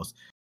the Eagles.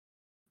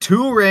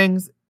 2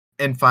 rings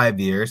in 5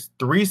 years,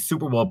 3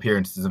 Super Bowl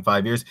appearances in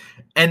 5 years,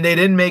 and they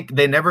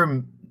never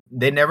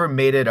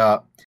made it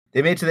up.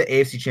 They made it to the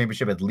AFC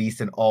Championship at least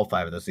in all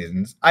 5 of those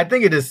seasons. I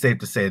think it is safe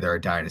to say they're a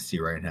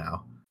dynasty right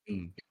now.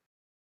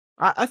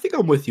 I think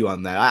I'm with you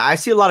on that. I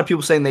see a lot of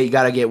people saying that you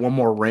got to get one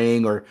more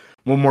ring or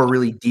one more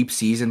really deep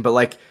season, but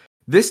like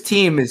this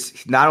team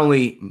is not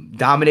only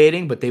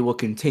dominating, but they will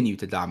continue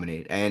to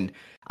dominate. And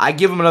I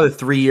give them another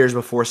 3 years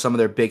before some of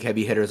their big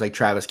heavy hitters like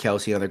Travis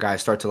Kelce and other guys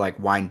start to like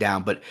wind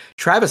down. But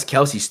Travis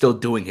Kelce's still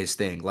doing his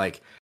thing.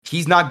 Like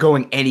he's not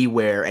going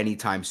anywhere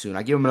anytime soon.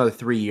 I give him another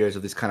 3 years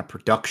of this kind of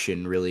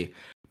production, really.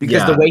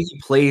 Because the way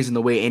he plays and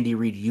the way Andy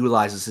Reid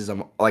utilizes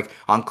him, like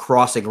on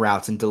crossing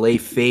routes and delay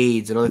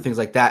fades and other things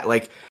like that,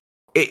 like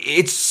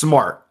it's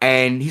smart.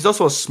 And he's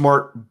also a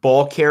smart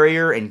ball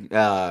carrier and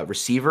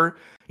receiver.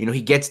 You know,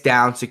 he gets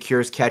down,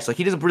 secures catch. Like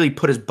he doesn't really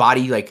put his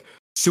body like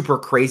super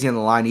crazy on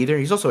the line either.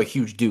 He's also a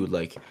huge dude.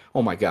 Like,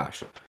 oh my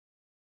gosh.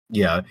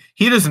 Yeah,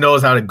 he just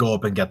knows how to go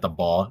up and get the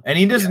ball, and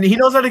he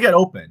knows how to get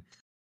open.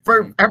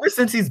 Ever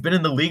since he's been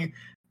in the league,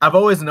 I've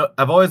always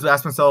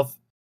asked myself,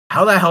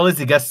 how the hell does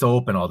he get so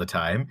open all the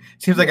time?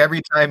 Seems like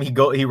every time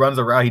he runs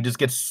a route, he just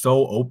gets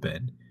so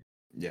open.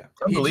 Yeah,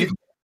 unbelievable.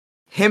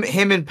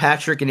 Him and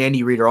Patrick and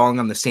Andy Reid are all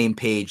on the same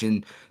page,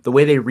 and the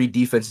way they read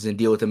defenses and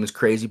deal with them is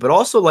crazy. But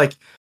also, like,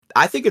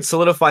 I think it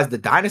solidifies the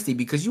dynasty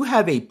because you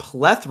have a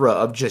plethora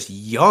of just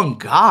young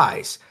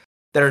guys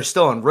that are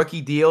still on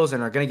rookie deals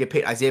and are going to get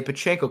paid. Isaiah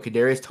Pacheco,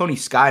 Kadarius Toney,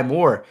 Sky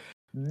Moore,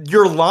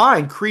 your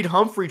line, Creed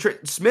Humphrey,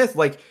 Trent Smith.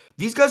 Like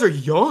these guys are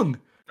young.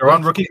 They're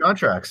on rookie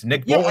contracts.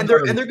 Nick, and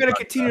they're going to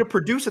continue to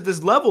produce at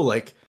this level.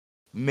 Like,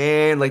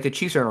 man, like the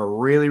Chiefs are in a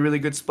really, really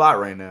good spot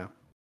right now.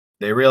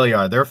 They really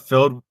are. They're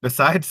filled.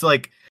 Besides,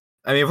 like,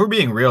 I mean, if we're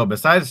being real,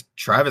 besides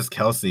Travis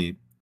Kelce,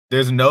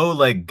 there's no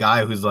like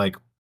guy who's like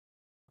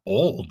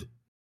old.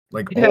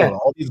 Old.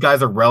 All these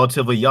guys are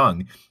relatively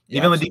young.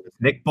 Yeah, even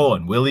Nick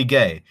Bolton, Willie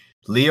Gay,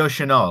 Leo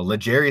Chenal,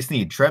 L'Jarius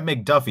Sneed, Trent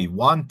McDuffie,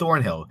 Juan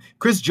Thornhill,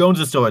 Chris Jones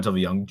is still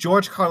relatively young,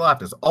 George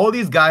Karlaftis. All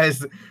these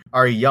guys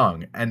are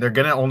young, and they're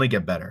gonna only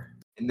get better.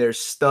 And they're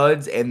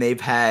studs, and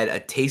they've had a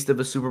taste of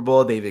a Super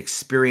Bowl. They've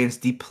experienced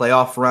deep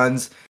playoff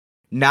runs.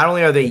 Not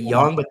only are they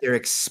young, but they're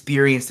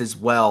experienced as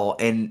well,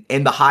 and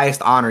in the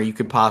highest honor you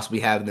could possibly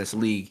have in this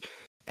league.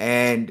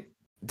 And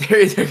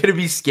they're going to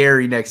be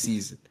scary next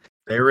season.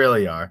 They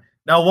really are.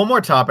 Now, one more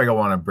topic I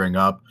want to bring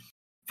up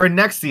for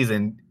next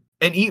season,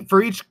 and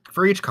for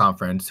each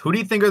conference, who do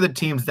you think are the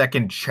teams that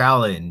can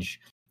challenge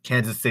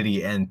Kansas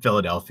City and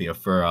Philadelphia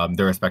for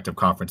their respective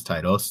conference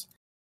titles?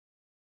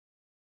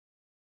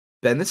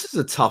 Ben, this is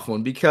a tough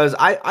one because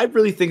I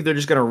really think they're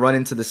just going to run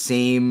into the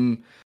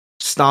same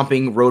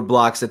stomping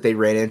roadblocks that they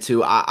ran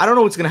into. I don't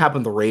know what's going to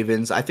happen to the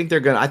Ravens. I think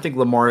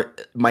Lamar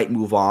might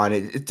move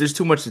on. There's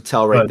too much to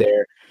tell right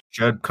there.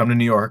 Should come to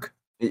New York.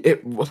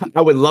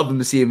 I would love them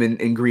to see him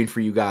in green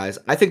for you guys.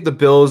 I think the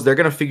Bills, they're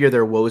going to figure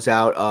their woes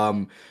out.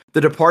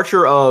 The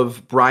departure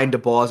of Brian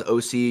DeBall's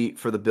OC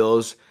for the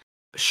Bills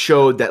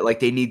showed that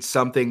like they need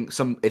some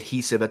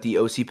adhesive at the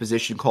OC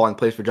position, calling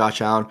plays for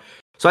Josh Allen.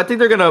 So I think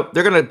they're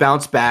gonna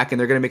bounce back and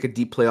they're gonna make a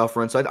deep playoff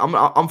run. So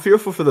I'm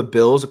fearful for the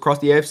Bills across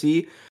the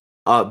AFC.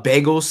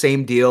 Bengals,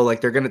 same deal. Like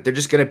they're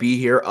just gonna be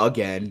here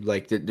again.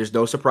 Like there's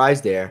no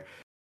surprise there.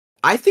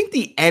 I think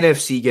the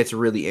NFC gets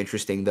really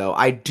interesting though.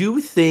 I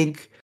do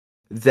think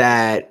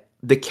that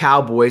the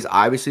Cowboys,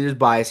 obviously there's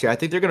bias here. I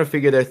think they're gonna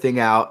figure their thing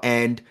out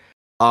and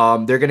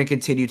they're gonna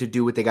continue to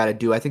do what they gotta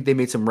do. I think they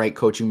made some right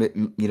coaching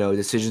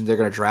decisions. They're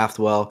gonna draft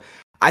well.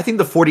 I think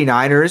the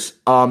 49ers,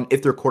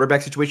 if their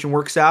quarterback situation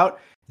works out,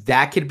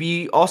 that could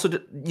be also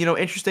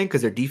interesting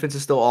because their defense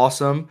is still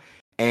awesome.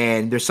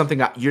 And there's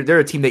something they're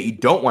a team that you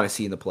don't want to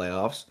see in the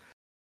playoffs.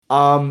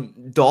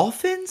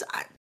 Dolphins,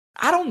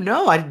 I don't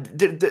know.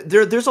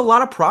 There's a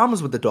lot of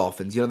problems with the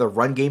Dolphins. Their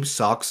run game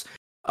sucks.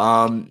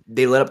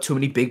 They let up too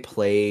many big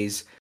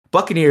plays.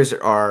 Buccaneers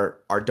are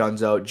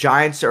donezo.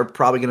 Giants are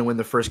probably going to win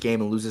the first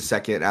game and lose the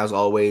second, as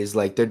always.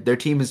 Like their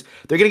team is,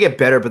 they're going to get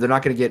better, but they're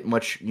not going to get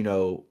much,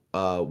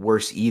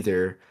 worse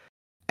either.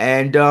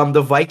 And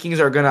the Vikings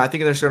are gonna, I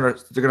think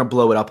they're gonna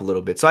blow it up a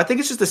little bit. So I think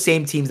it's just the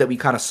same teams that we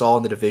kind of saw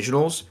in the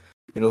divisionals.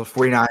 The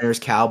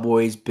 49ers,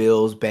 Cowboys,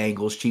 Bills,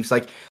 Bengals, Chiefs.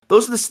 Like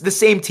those are the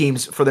same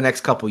teams for the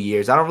next couple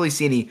years. I don't really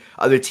see any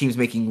other teams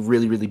making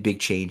really, really big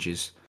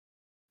changes.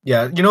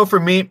 Yeah, for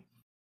me,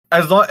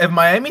 if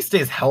Miami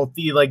stays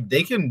healthy, like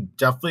they can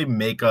definitely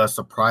make a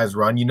surprise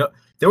run.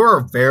 They were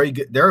a very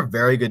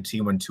good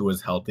team when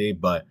Tua's healthy,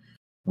 but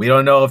we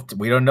don't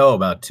know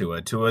about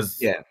Tua.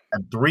 Tua's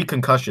had 3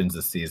 concussions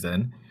this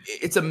season.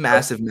 It's a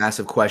massive,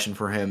 massive question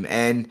for him.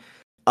 And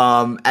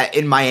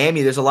in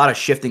Miami, there's a lot of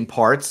shifting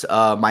parts.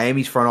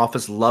 Miami's front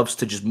office loves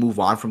to just move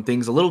on from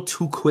things a little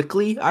too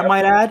quickly, I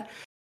might add.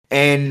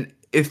 And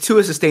if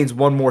Tua sustains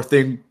one more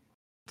thing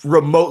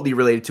remotely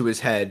related to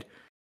his head,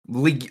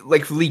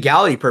 like for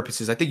legality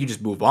purposes, I think you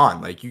just move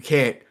on. Like you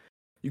can't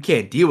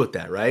deal with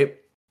that, right?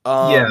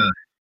 Yeah.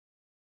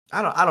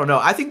 I don't know.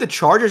 I think the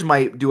Chargers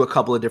might do a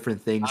couple of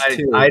different things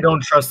too. I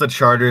don't trust the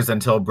Chargers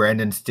until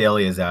Brandon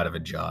Staley is out of a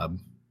job.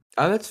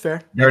 Oh, that's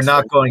fair. They're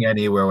not going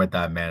anywhere with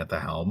that man at the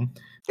helm.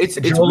 It's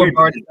weird.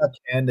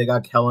 They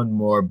got Kellen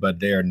Moore, but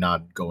they're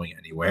not going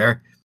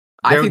anywhere.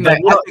 I think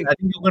they'll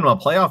win a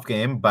playoff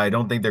game, but I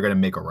don't think they're going to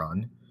make a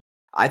run.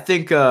 I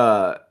think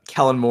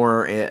Kellen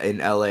Moore in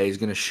LA is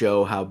going to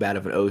show how bad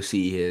of an OC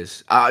he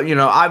is.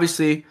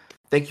 Obviously,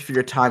 thank you for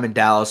your time in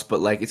Dallas, but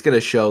like it's going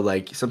to show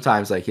like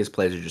sometimes like his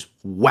plays are just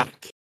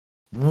whack.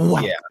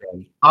 Yeah,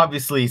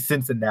 obviously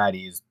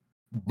Cincinnati's,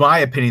 my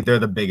opinion, they're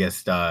the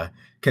biggest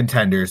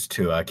contenders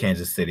to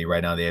Kansas City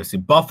right now in the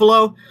AFC.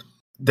 Buffalo,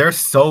 they're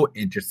so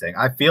interesting.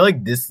 I feel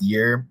like this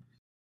year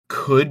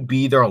could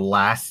be their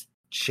last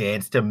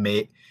chance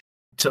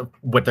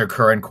with their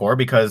current core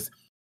because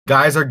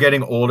guys are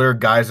getting older,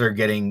 guys are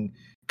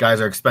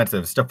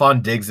expensive.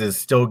 Stephon Diggs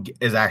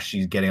is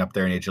actually getting up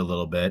there in age a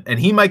little bit, and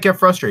he might get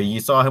frustrated.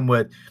 You saw him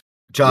with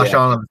Josh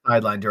Allen on the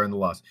sideline during the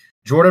loss.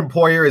 Jordan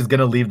Poyer is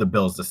going to leave the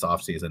Bills this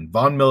offseason.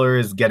 Von Miller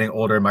is getting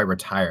older and might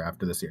retire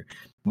after this year.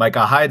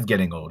 Micah Hyde's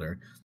getting older.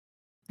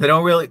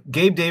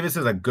 Gabe Davis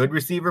is a good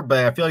receiver,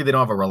 but I feel like they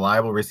don't have a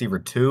reliable receiver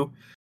too.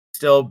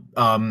 Still,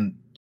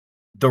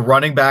 the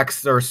running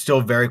backs are still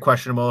very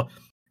questionable.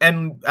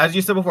 And as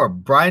you said before,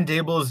 Brian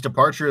Daboll's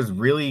departure has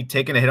really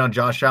taken a hit on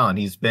Josh Allen.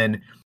 He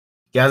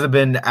hasn't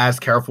been as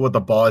careful with the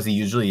ball as he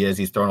usually is.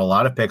 He's thrown a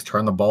lot of picks,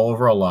 turned the ball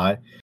over a lot.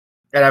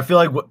 And I feel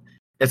like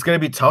it's going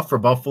to be tough for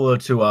Buffalo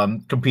to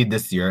compete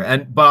this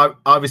year. But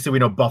obviously we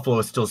know Buffalo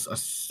is still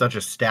such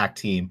a stacked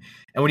team.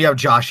 And when you have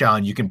Josh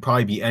Allen, you can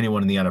probably beat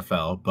anyone in the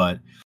NFL. But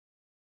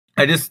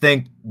I just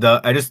think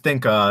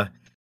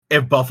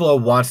if Buffalo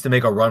wants to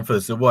make a run for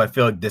the Super Bowl, I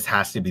feel like this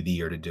has to be the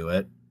year to do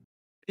it.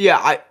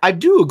 Yeah, I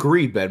do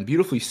agree, Ben.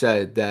 Beautifully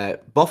said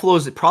that Buffalo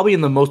is probably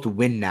in the most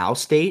win now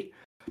state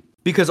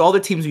because all the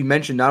teams we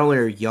mentioned not only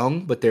are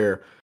young, but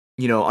they're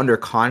under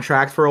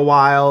contract for a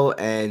while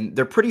and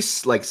they're pretty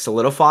like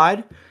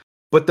solidified.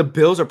 But the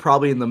Bills are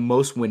probably in the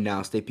most win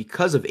now state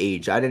because of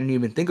age. I didn't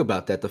even think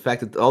about that. The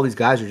fact that all these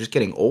guys are just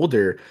getting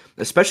older,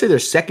 especially their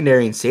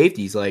secondary and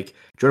safeties, like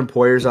Jordan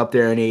Poyer's up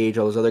there in age,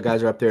 all those other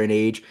guys are up there in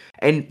age.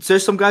 And so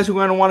there's some guys who are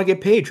going to want to get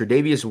paid.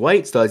 Tre'Davious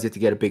White still has yet to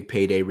get a big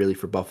payday, really,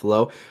 for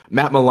Buffalo.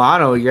 Matt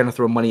Milano, you're going to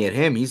throw money at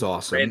him. He's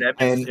awesome.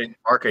 And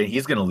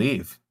he's going to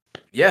leave.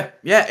 Yeah,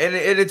 and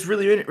it's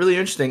really, really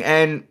interesting.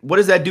 And what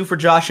does that do for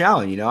Josh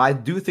Allen? I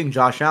do think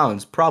Josh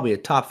Allen's probably a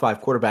top 5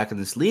 quarterback in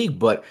this league,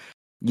 but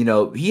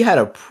he had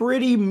a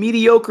pretty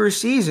mediocre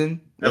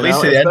season. At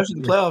least especially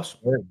in the playoffs.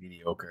 Very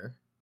mediocre.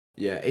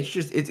 Yeah, it's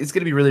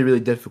going to be really, really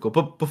difficult.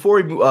 But before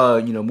we move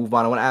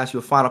on, I want to ask you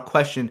a final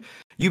question.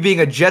 You being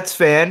a Jets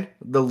fan,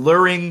 the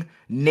luring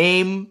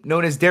name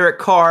known as Derek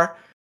Carr,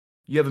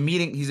 you have a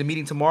meeting. He's a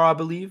meeting tomorrow, I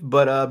believe.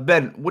 But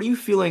Ben, what are you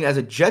feeling as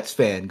a Jets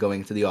fan going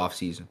into the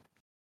offseason?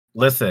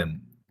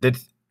 Listen,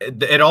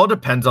 it all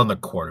depends on the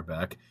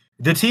quarterback.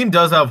 The team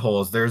does have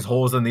holes. There's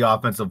holes in the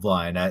offensive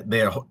line. At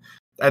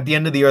the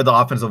end of the year, the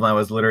offensive line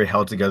was literally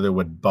held together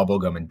with bubble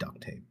gum and duct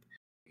tape.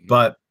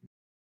 But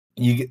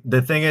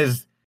the thing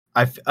is,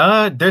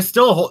 there's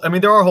still a hole. I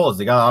mean, there are holes.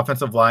 They got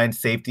offensive line,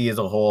 safety is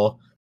a hole.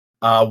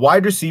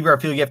 Wide receiver,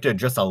 I feel you have to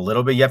adjust a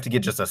little bit. You have to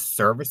get just a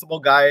serviceable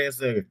guy as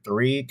a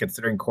 3,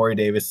 considering Corey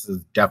Davis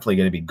is definitely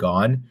going to be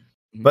gone.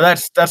 But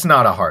that's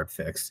not a hard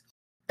fix.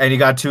 And you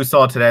got 2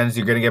 solid tight ends.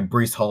 You're going to get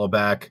Breece Hall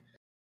back.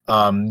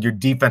 Your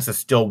defense is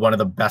still one of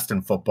the best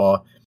in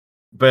football.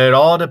 But it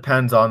all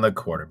depends on the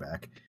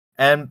quarterback.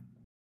 And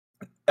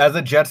as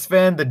a Jets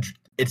fan,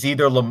 it's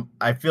either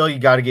I feel you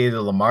got to get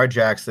either Lamar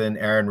Jackson,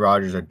 Aaron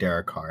Rodgers, or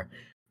Derek Carr.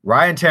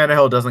 Ryan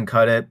Tannehill doesn't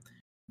cut it.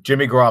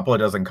 Jimmy Garoppolo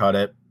doesn't cut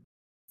it.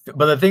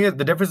 But the thing is,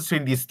 the difference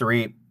between these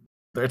 3,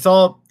 it's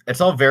all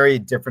very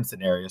different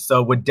scenarios.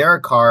 So with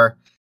Derek Carr,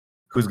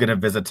 who's going to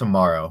visit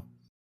tomorrow,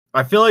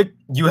 I feel like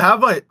you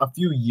have a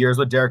few years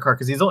with Derek Carr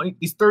because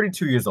he's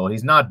 32 years old.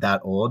 He's not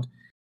that old,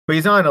 but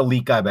he's not an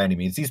elite guy by any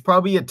means. He's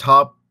probably a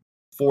top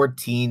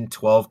 14,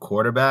 12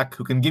 quarterback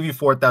who can give you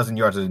 4,000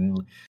 yards and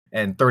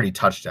and 30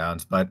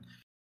 touchdowns, but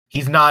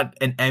he's not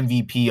an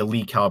MVP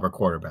elite caliber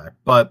quarterback.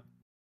 But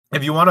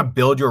if you want to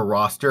build your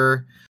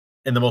roster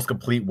in the most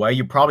complete way,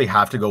 you probably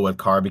have to go with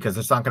Carr because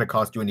it's not going to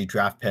cost you any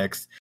draft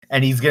picks,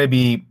 and he's going to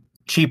be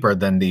cheaper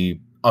than the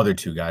other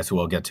two guys who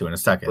we'll get to in a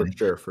second.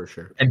 For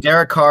sure. And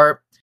Derek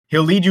Carr,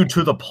 he'll lead you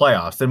to the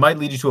playoffs. It might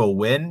lead you to a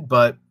win,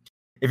 but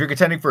if you're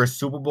contending for a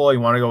Super Bowl, you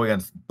want to go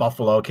against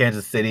Buffalo,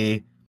 Kansas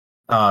City,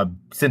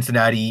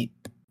 Cincinnati.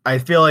 I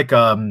feel like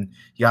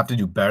you have to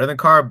do better than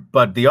Carr,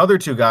 but the other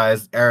two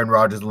guys, Aaron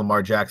Rodgers and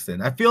Lamar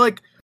Jackson, I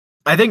think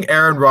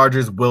Aaron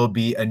Rodgers will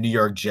be a New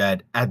York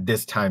Jet at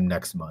this time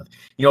next month.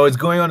 He's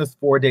going on his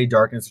 4-day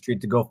darkness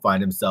retreat to go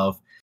find himself.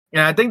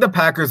 And I think the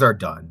Packers are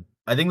done.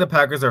 I think the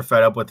Packers are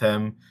fed up with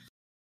him.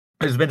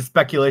 There's been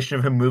speculation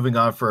of him moving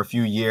on for a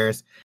few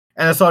years.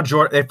 And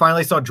they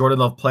finally saw Jordan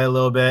Love play a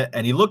little bit,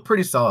 and he looked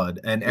pretty solid.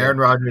 And Aaron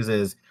Rodgers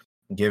is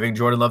giving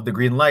Jordan Love the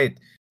green light.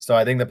 So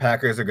I think the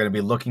Packers are going to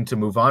be looking to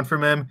move on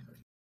from him.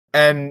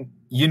 And,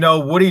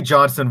 Woody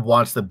Johnson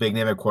wants the big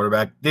name at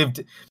quarterback.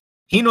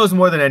 He knows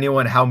more than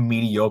anyone how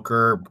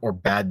mediocre or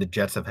bad the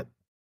Jets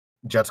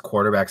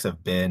quarterbacks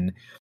have been.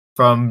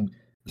 From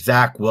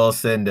Zach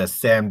Wilson to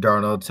Sam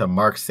Darnold to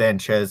Mark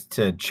Sanchez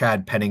to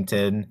Chad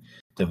Pennington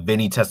to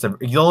Vinny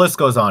Testaverde. The list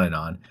goes on and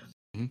on.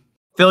 Mm-hmm.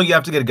 Phil, you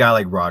have to get a guy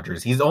like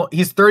Rodgers. He's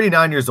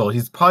 39 years old.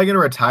 He's probably going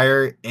to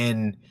retire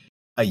in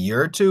a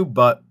year or two,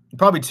 but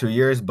probably 2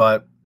 years.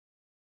 But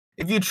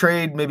if you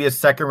trade maybe a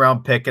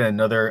second-round pick and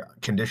another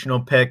conditional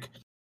pick,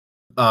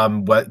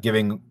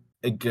 giving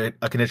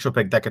a conditional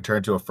pick that could turn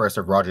into a first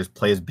if Rodgers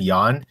plays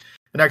beyond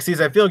the next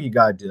season, I feel like you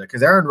got to do that.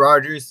 Because Aaron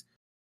Rodgers,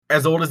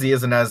 as old as he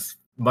is and as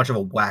much of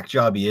a whack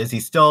job he is,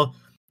 he's still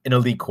an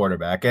elite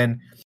quarterback. And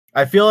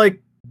I feel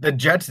like the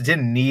Jets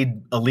didn't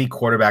need elite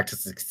quarterback to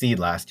succeed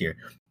last year.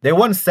 They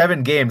won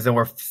 7 games and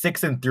were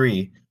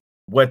 6-3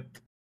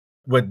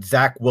 with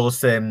Zach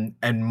Wilson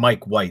and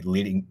Mike White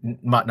leading.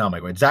 Not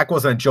Mike White. Zach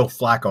Wilson and Joe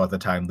Flacco at the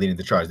time leading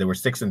the charge. They were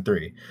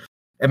 6-3.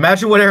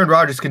 Imagine what Aaron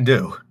Rodgers can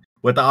do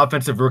with the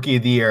offensive rookie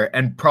of the year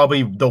and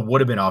probably the would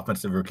have been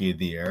offensive rookie of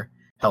the year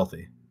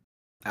healthy.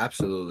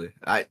 Absolutely.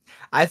 I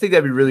think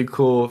that'd be really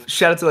cool.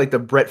 Shout out to the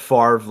Brett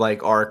Favre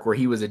arc where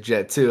he was a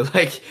Jet too.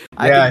 I think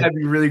that'd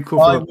be really cool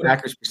from a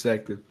Packers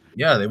perspective.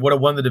 Yeah, they would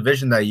have won the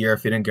division that year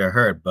if he didn't get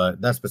hurt, but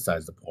that's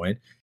besides the point.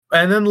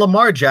 And then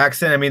Lamar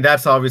Jackson,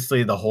 that's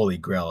obviously the holy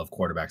grail of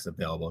quarterbacks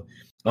available.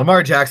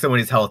 Lamar Jackson, when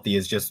he's healthy,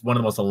 is just one of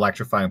the most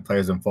electrifying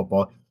players in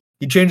football.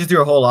 He changes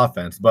your whole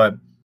offense, but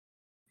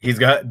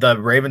the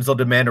Ravens will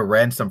demand a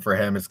ransom for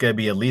him. It's going to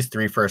be at least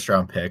 3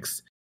 first-round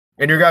picks.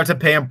 And you're going to have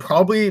to pay him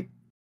probably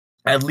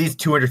at least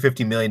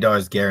 $250 million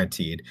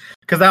guaranteed.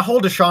 Because that whole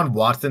Deshaun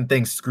Watson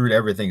thing screwed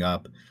everything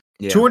up.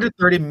 Yeah.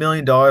 $230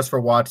 million for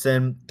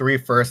Watson, 3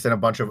 firsts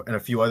and a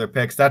few other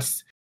picks.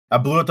 I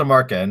blew up the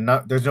market. And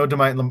there's no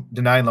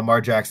denying Lamar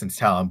Jackson's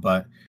talent,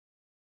 but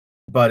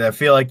I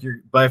feel like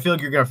you're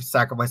going to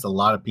sacrifice a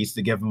lot of pieces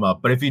to give him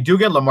up. But if you do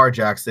get Lamar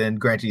Jackson,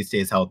 granted he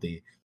stays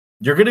healthy,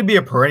 you're going to be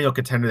a perennial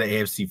contender to the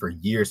AFC for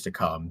years to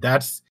come.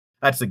 That's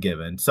a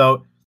given.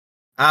 So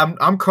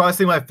I'm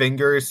crossing my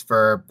fingers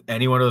for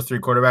any one of those 3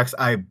 quarterbacks.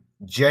 I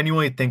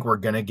genuinely think we're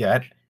going to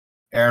get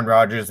Aaron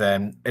Rodgers,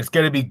 and it's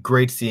going to be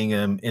great seeing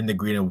him in the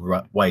green and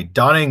white,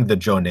 donning the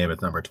Joe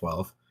Namath number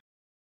 12.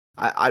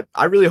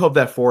 I really hope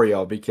that for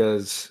y'all,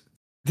 because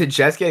the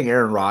Jets getting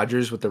Aaron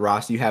Rodgers with the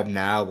roster you have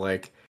now,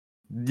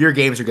 your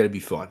games are going to be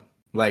fun.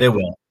 They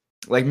will.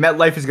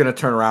 MetLife is going to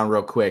turn around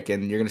real quick,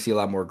 and you're going to see a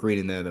lot more green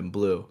in there than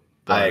blue.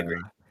 But, I agree.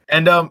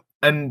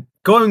 And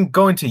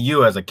going to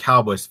you as a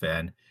Cowboys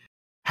fan,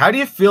 how do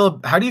you feel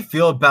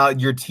about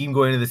your team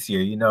going into this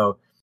year?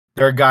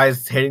 There are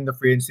guys hitting the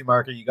free agency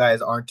market. You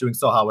guys aren't doing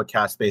so hot with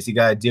cap space. You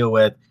got to deal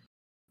with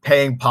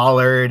paying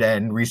Pollard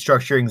and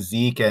restructuring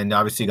Zeke, and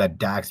obviously you got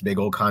Dak's big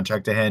old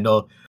contract to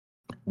handle.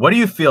 What do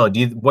you feel?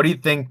 What do you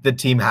think the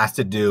team has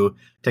to do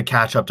to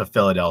catch up to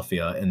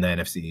Philadelphia in the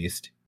NFC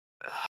East?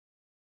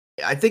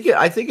 I think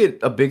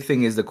a big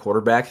thing is the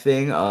quarterback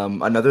thing.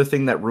 Another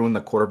thing that ruined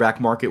the quarterback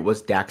market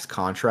was Dak's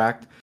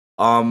contract.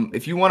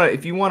 If you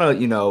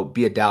wanna,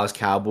 be a Dallas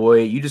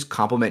Cowboy, you just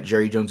compliment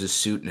Jerry Jones's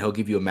suit and he'll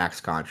give you a max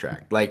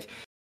contract.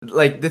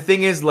 The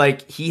thing is,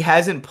 he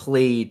hasn't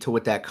played to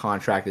what that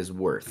contract is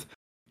worth.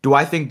 Do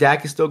I think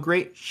Dak is still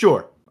great?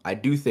 Sure. I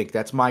do think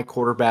that's my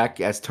quarterback.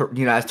 As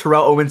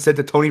Terrell Owens said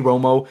to Tony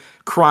Romo,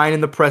 crying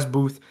in the press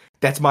booth,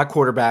 that's my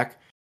quarterback.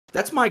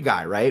 That's my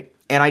guy, right?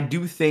 And I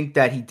do think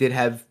that he did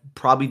have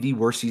probably the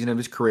worst season of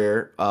his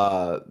career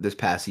this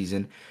past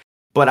season.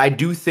 But I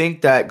do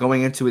think that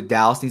going into it,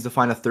 Dallas needs to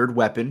find a third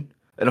weapon,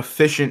 an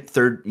efficient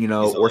third,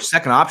 or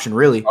second option,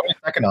 really. Probably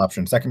second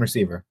option, second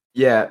receiver.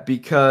 Yeah,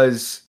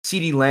 because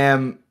CeeDee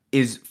Lamb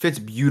fits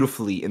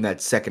beautifully in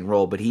that second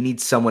role, but he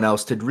needs someone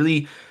else to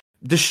really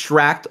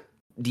distract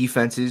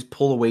defenses,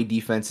 pull away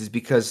defenses,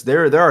 because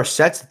there are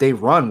sets that they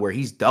run where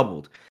he's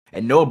doubled.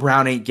 And Noah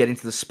Brown ain't getting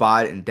to the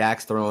spot, and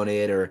Dak's throwing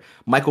it, or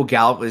Michael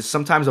Gallup is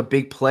sometimes a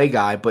big play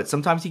guy, but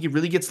sometimes he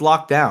really gets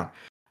locked down.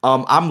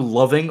 I'm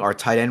loving our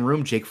tight end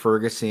room, Jake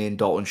Ferguson,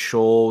 Dalton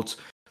Schultz.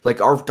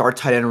 Our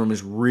tight end room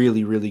is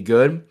really, really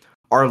good.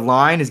 Our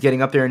line is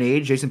getting up there in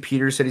age. Jason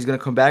Peters said he's going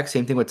to come back.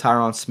 Same thing with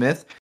Tyron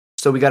Smith.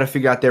 So we got to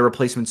figure out their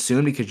replacement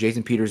soon because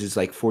Jason Peters is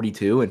like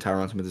 42 and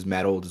Tyron Smith is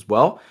mad old as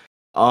well.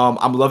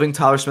 I'm loving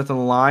Tyler Smith on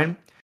the line.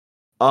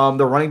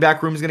 The running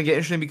back room is going to get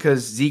interesting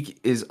because Zeke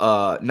is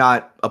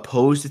not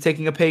opposed to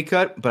taking a pay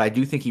cut, but I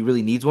do think he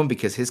really needs one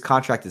because his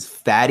contract is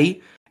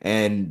fatty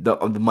and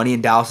the money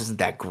in Dallas isn't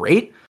that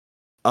great.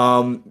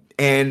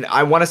 And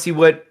I want to see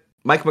what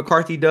Mike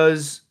McCarthy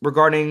does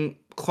regarding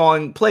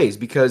calling plays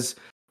because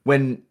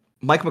when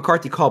Mike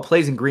McCarthy called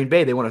plays in Green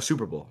Bay, they won a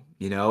Super Bowl,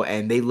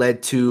 and they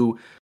led to,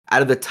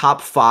 out of the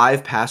top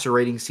 5 passer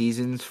rating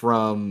seasons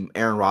from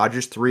Aaron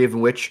Rodgers, 3 of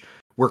which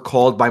were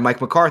called by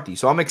Mike McCarthy.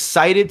 So I'm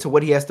excited to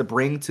what he has to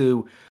bring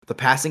to the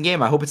passing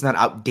game. I hope it's not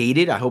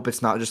outdated. I hope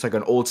it's not just like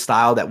an old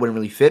style that wouldn't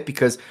really fit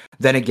because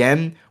then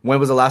again, when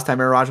was the last time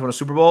Aaron Rodgers won a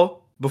Super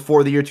Bowl?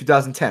 Before the year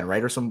 2010,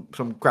 right? Or some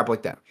crap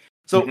like that.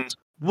 So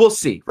we'll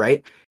see,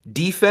 right?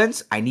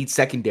 Defense, I need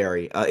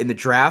secondary. In the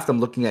draft, I'm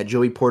looking at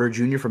Joey Porter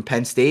Jr. from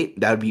Penn State.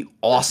 That would be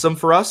awesome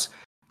for us.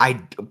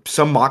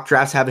 Some mock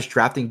drafts have us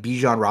drafting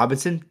Bijan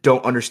Robinson.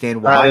 Don't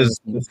understand why. That is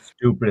the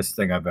stupidest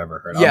thing I've ever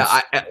heard. Yeah,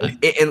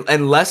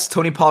 unless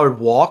Tony Pollard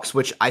walks,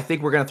 which I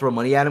think we're going to throw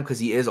money at him because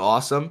he is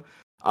awesome.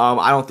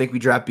 I don't think we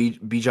draft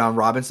Bijan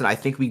Robinson. I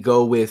think we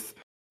go with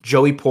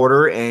Joey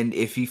Porter, and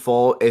if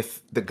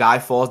the guy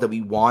falls that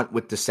we want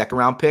with the second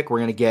round pick, we're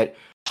going to get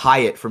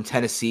Hyatt from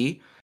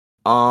Tennessee.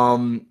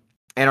 And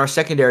our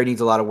secondary needs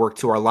a lot of work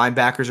too. Our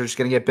linebackers are just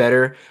going to get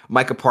better.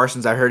 Micah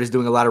Parsons, I heard, is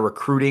doing a lot of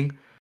recruiting.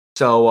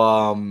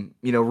 So,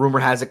 rumor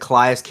has it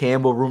Calais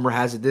Campbell. Rumor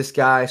has it this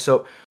guy.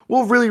 So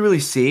we'll really, really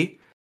see.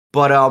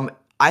 But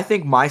I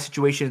think my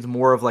situation is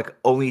more of like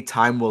only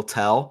time will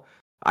tell.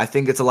 I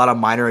think it's a lot of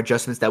minor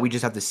adjustments that we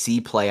just have to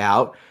see play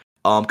out.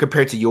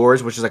 Compared to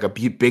yours, which is like a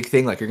big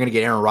thing. Like you're going to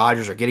get Aaron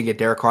Rodgers or going to get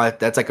Derek Carr.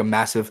 That's like a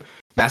massive,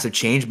 massive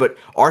change. But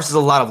ours is a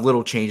lot of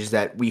little changes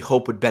that we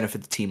hope would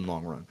benefit the team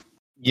long run.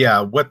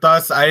 Yeah, with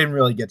us, I didn't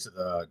really get to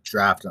the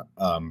draft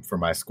for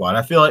my squad.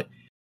 I feel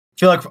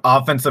like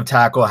offensive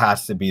tackle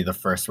has to be the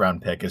first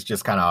round pick. It's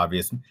just kind of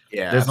obvious.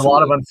 Yeah, there's a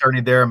lot of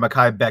uncertainty there.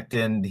 Mekhi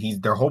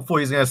Becton, they're hopeful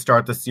he's going to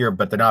start this year,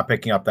 but they're not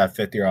picking up that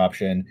 5th-year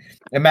option.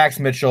 And Max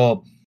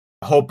Mitchell,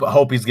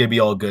 hope he's going to be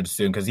all good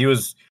soon because he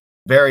was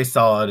very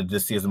solid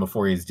this season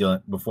before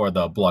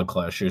the blood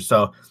clot issue.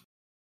 So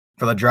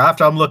for the draft,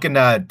 I'm looking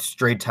at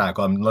straight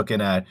tackle. I'm looking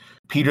at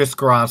Peter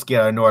Skoronski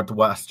out of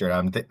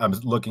Northwestern. I'm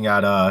looking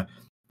at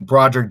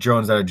Broderick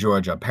Jones out of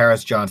Georgia,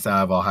 Paris Johnson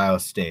out of Ohio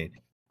State.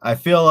 I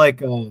feel like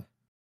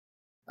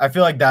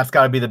that's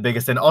got to be the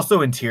biggest. And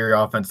also interior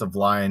offensive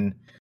line,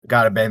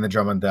 got to bang the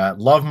drum on that.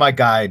 Love my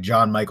guy,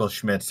 John Michael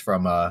Schmitz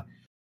from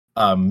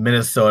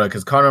Minnesota,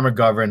 because Connor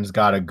McGovern's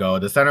got to go.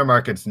 The center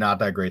market's not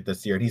that great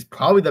this year, and he's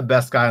probably the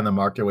best guy on the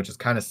market, which is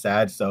kind of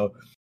sad. So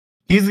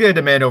he's going to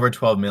demand over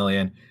 $12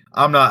 million.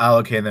 I'm not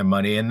allocating them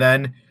money. And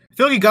then I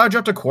feel like you got to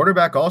draft a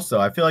quarterback also.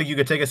 I feel like you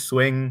could take a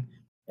swing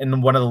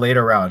in one of the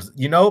later rounds.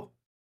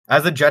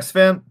 As a Jets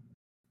fan,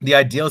 the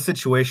ideal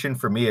situation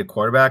for me at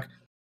quarterback,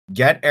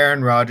 get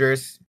Aaron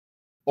Rodgers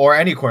or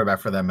any quarterback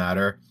for that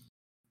matter.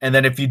 And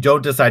then if you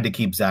don't decide to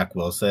keep Zach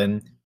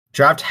Wilson,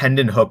 draft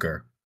Hendon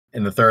Hooker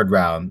in the 3rd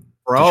round.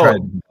 Bro.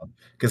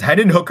 Because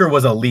Hendon Hooker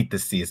was elite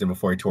this season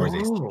before he tore his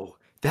ACL.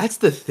 That's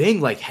the thing.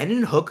 Like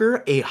Hendon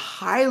Hooker, a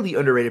highly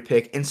underrated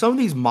pick. And some of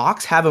these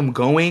mocks have him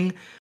going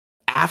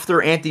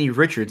after Anthony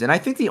Richards. And I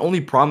think the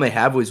only problem they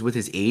have was with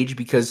his age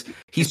because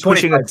he's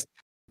pushing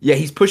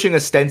a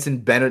Stenson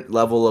Bennett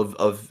level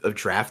of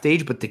draft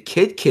age, but the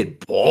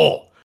kid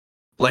ball.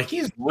 Like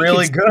he's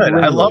really good.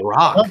 I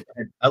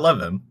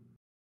love him.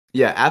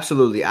 Yeah,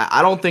 absolutely.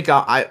 I don't think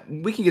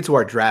we can get to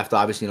our draft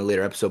obviously in a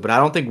later episode, but I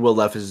don't think Will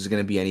Levis is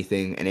going to be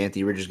anything and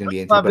Anthony Richards is going to be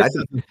anything. But I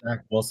think Zach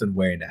Wilson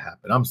waiting to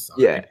happen. I'm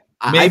sorry. Yeah,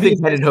 I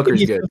think Hendon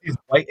Hooker's good. He's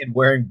white and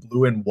wearing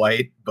blue and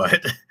white,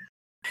 but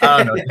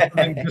I don't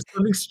know.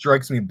 Something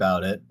strikes me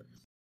about it.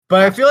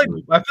 But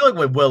absolutely. I feel like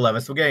with Will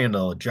Levis, we're getting into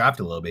the draft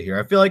a little bit here.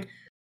 I feel like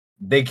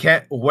they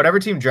can't. Whatever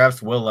team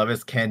drafts Will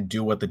Levis can't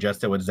do what the Jets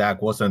did with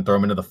Zach Wilson and throw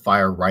him into the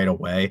fire right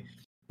away.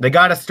 They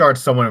got to start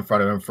someone in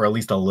front of him for at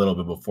least a little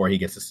bit before he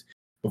gets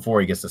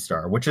to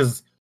start, which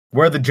is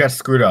where the Jets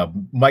screwed up.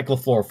 Mike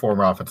LaFleur,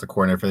 former offensive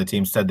coordinator for the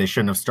team, said they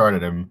shouldn't have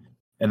started him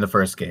in the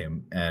first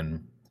game,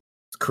 and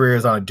his career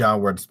is on a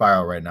downward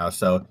spiral right now.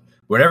 So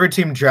whatever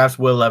team drafts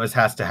Will Levis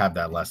has to have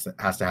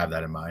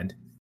that in mind.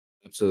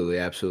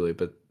 Absolutely.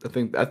 But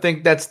I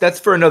think that's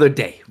for another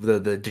day. The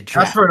draft.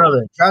 That's for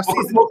another draft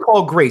season. We'll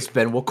call grace,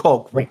 Ben. We'll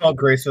call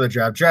grace for the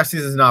draft. Draft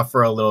season is not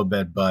for a little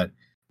bit, but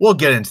we'll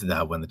get into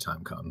that when the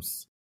time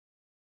comes.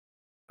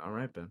 All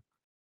right, Ben.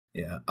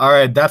 Yeah. All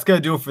right. That's going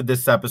to do it for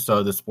this episode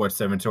of the Sports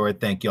Inventory.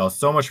 Thank you all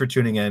so much for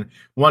tuning in.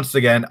 Once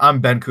again,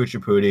 I'm Ben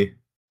Kuchaputi.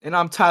 And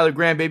I'm Tyler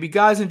Graham, baby.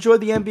 Guys, enjoy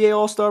the NBA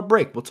All-Star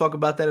break. We'll talk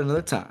about that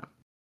another time.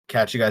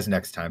 Catch you guys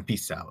next time.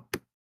 Peace out.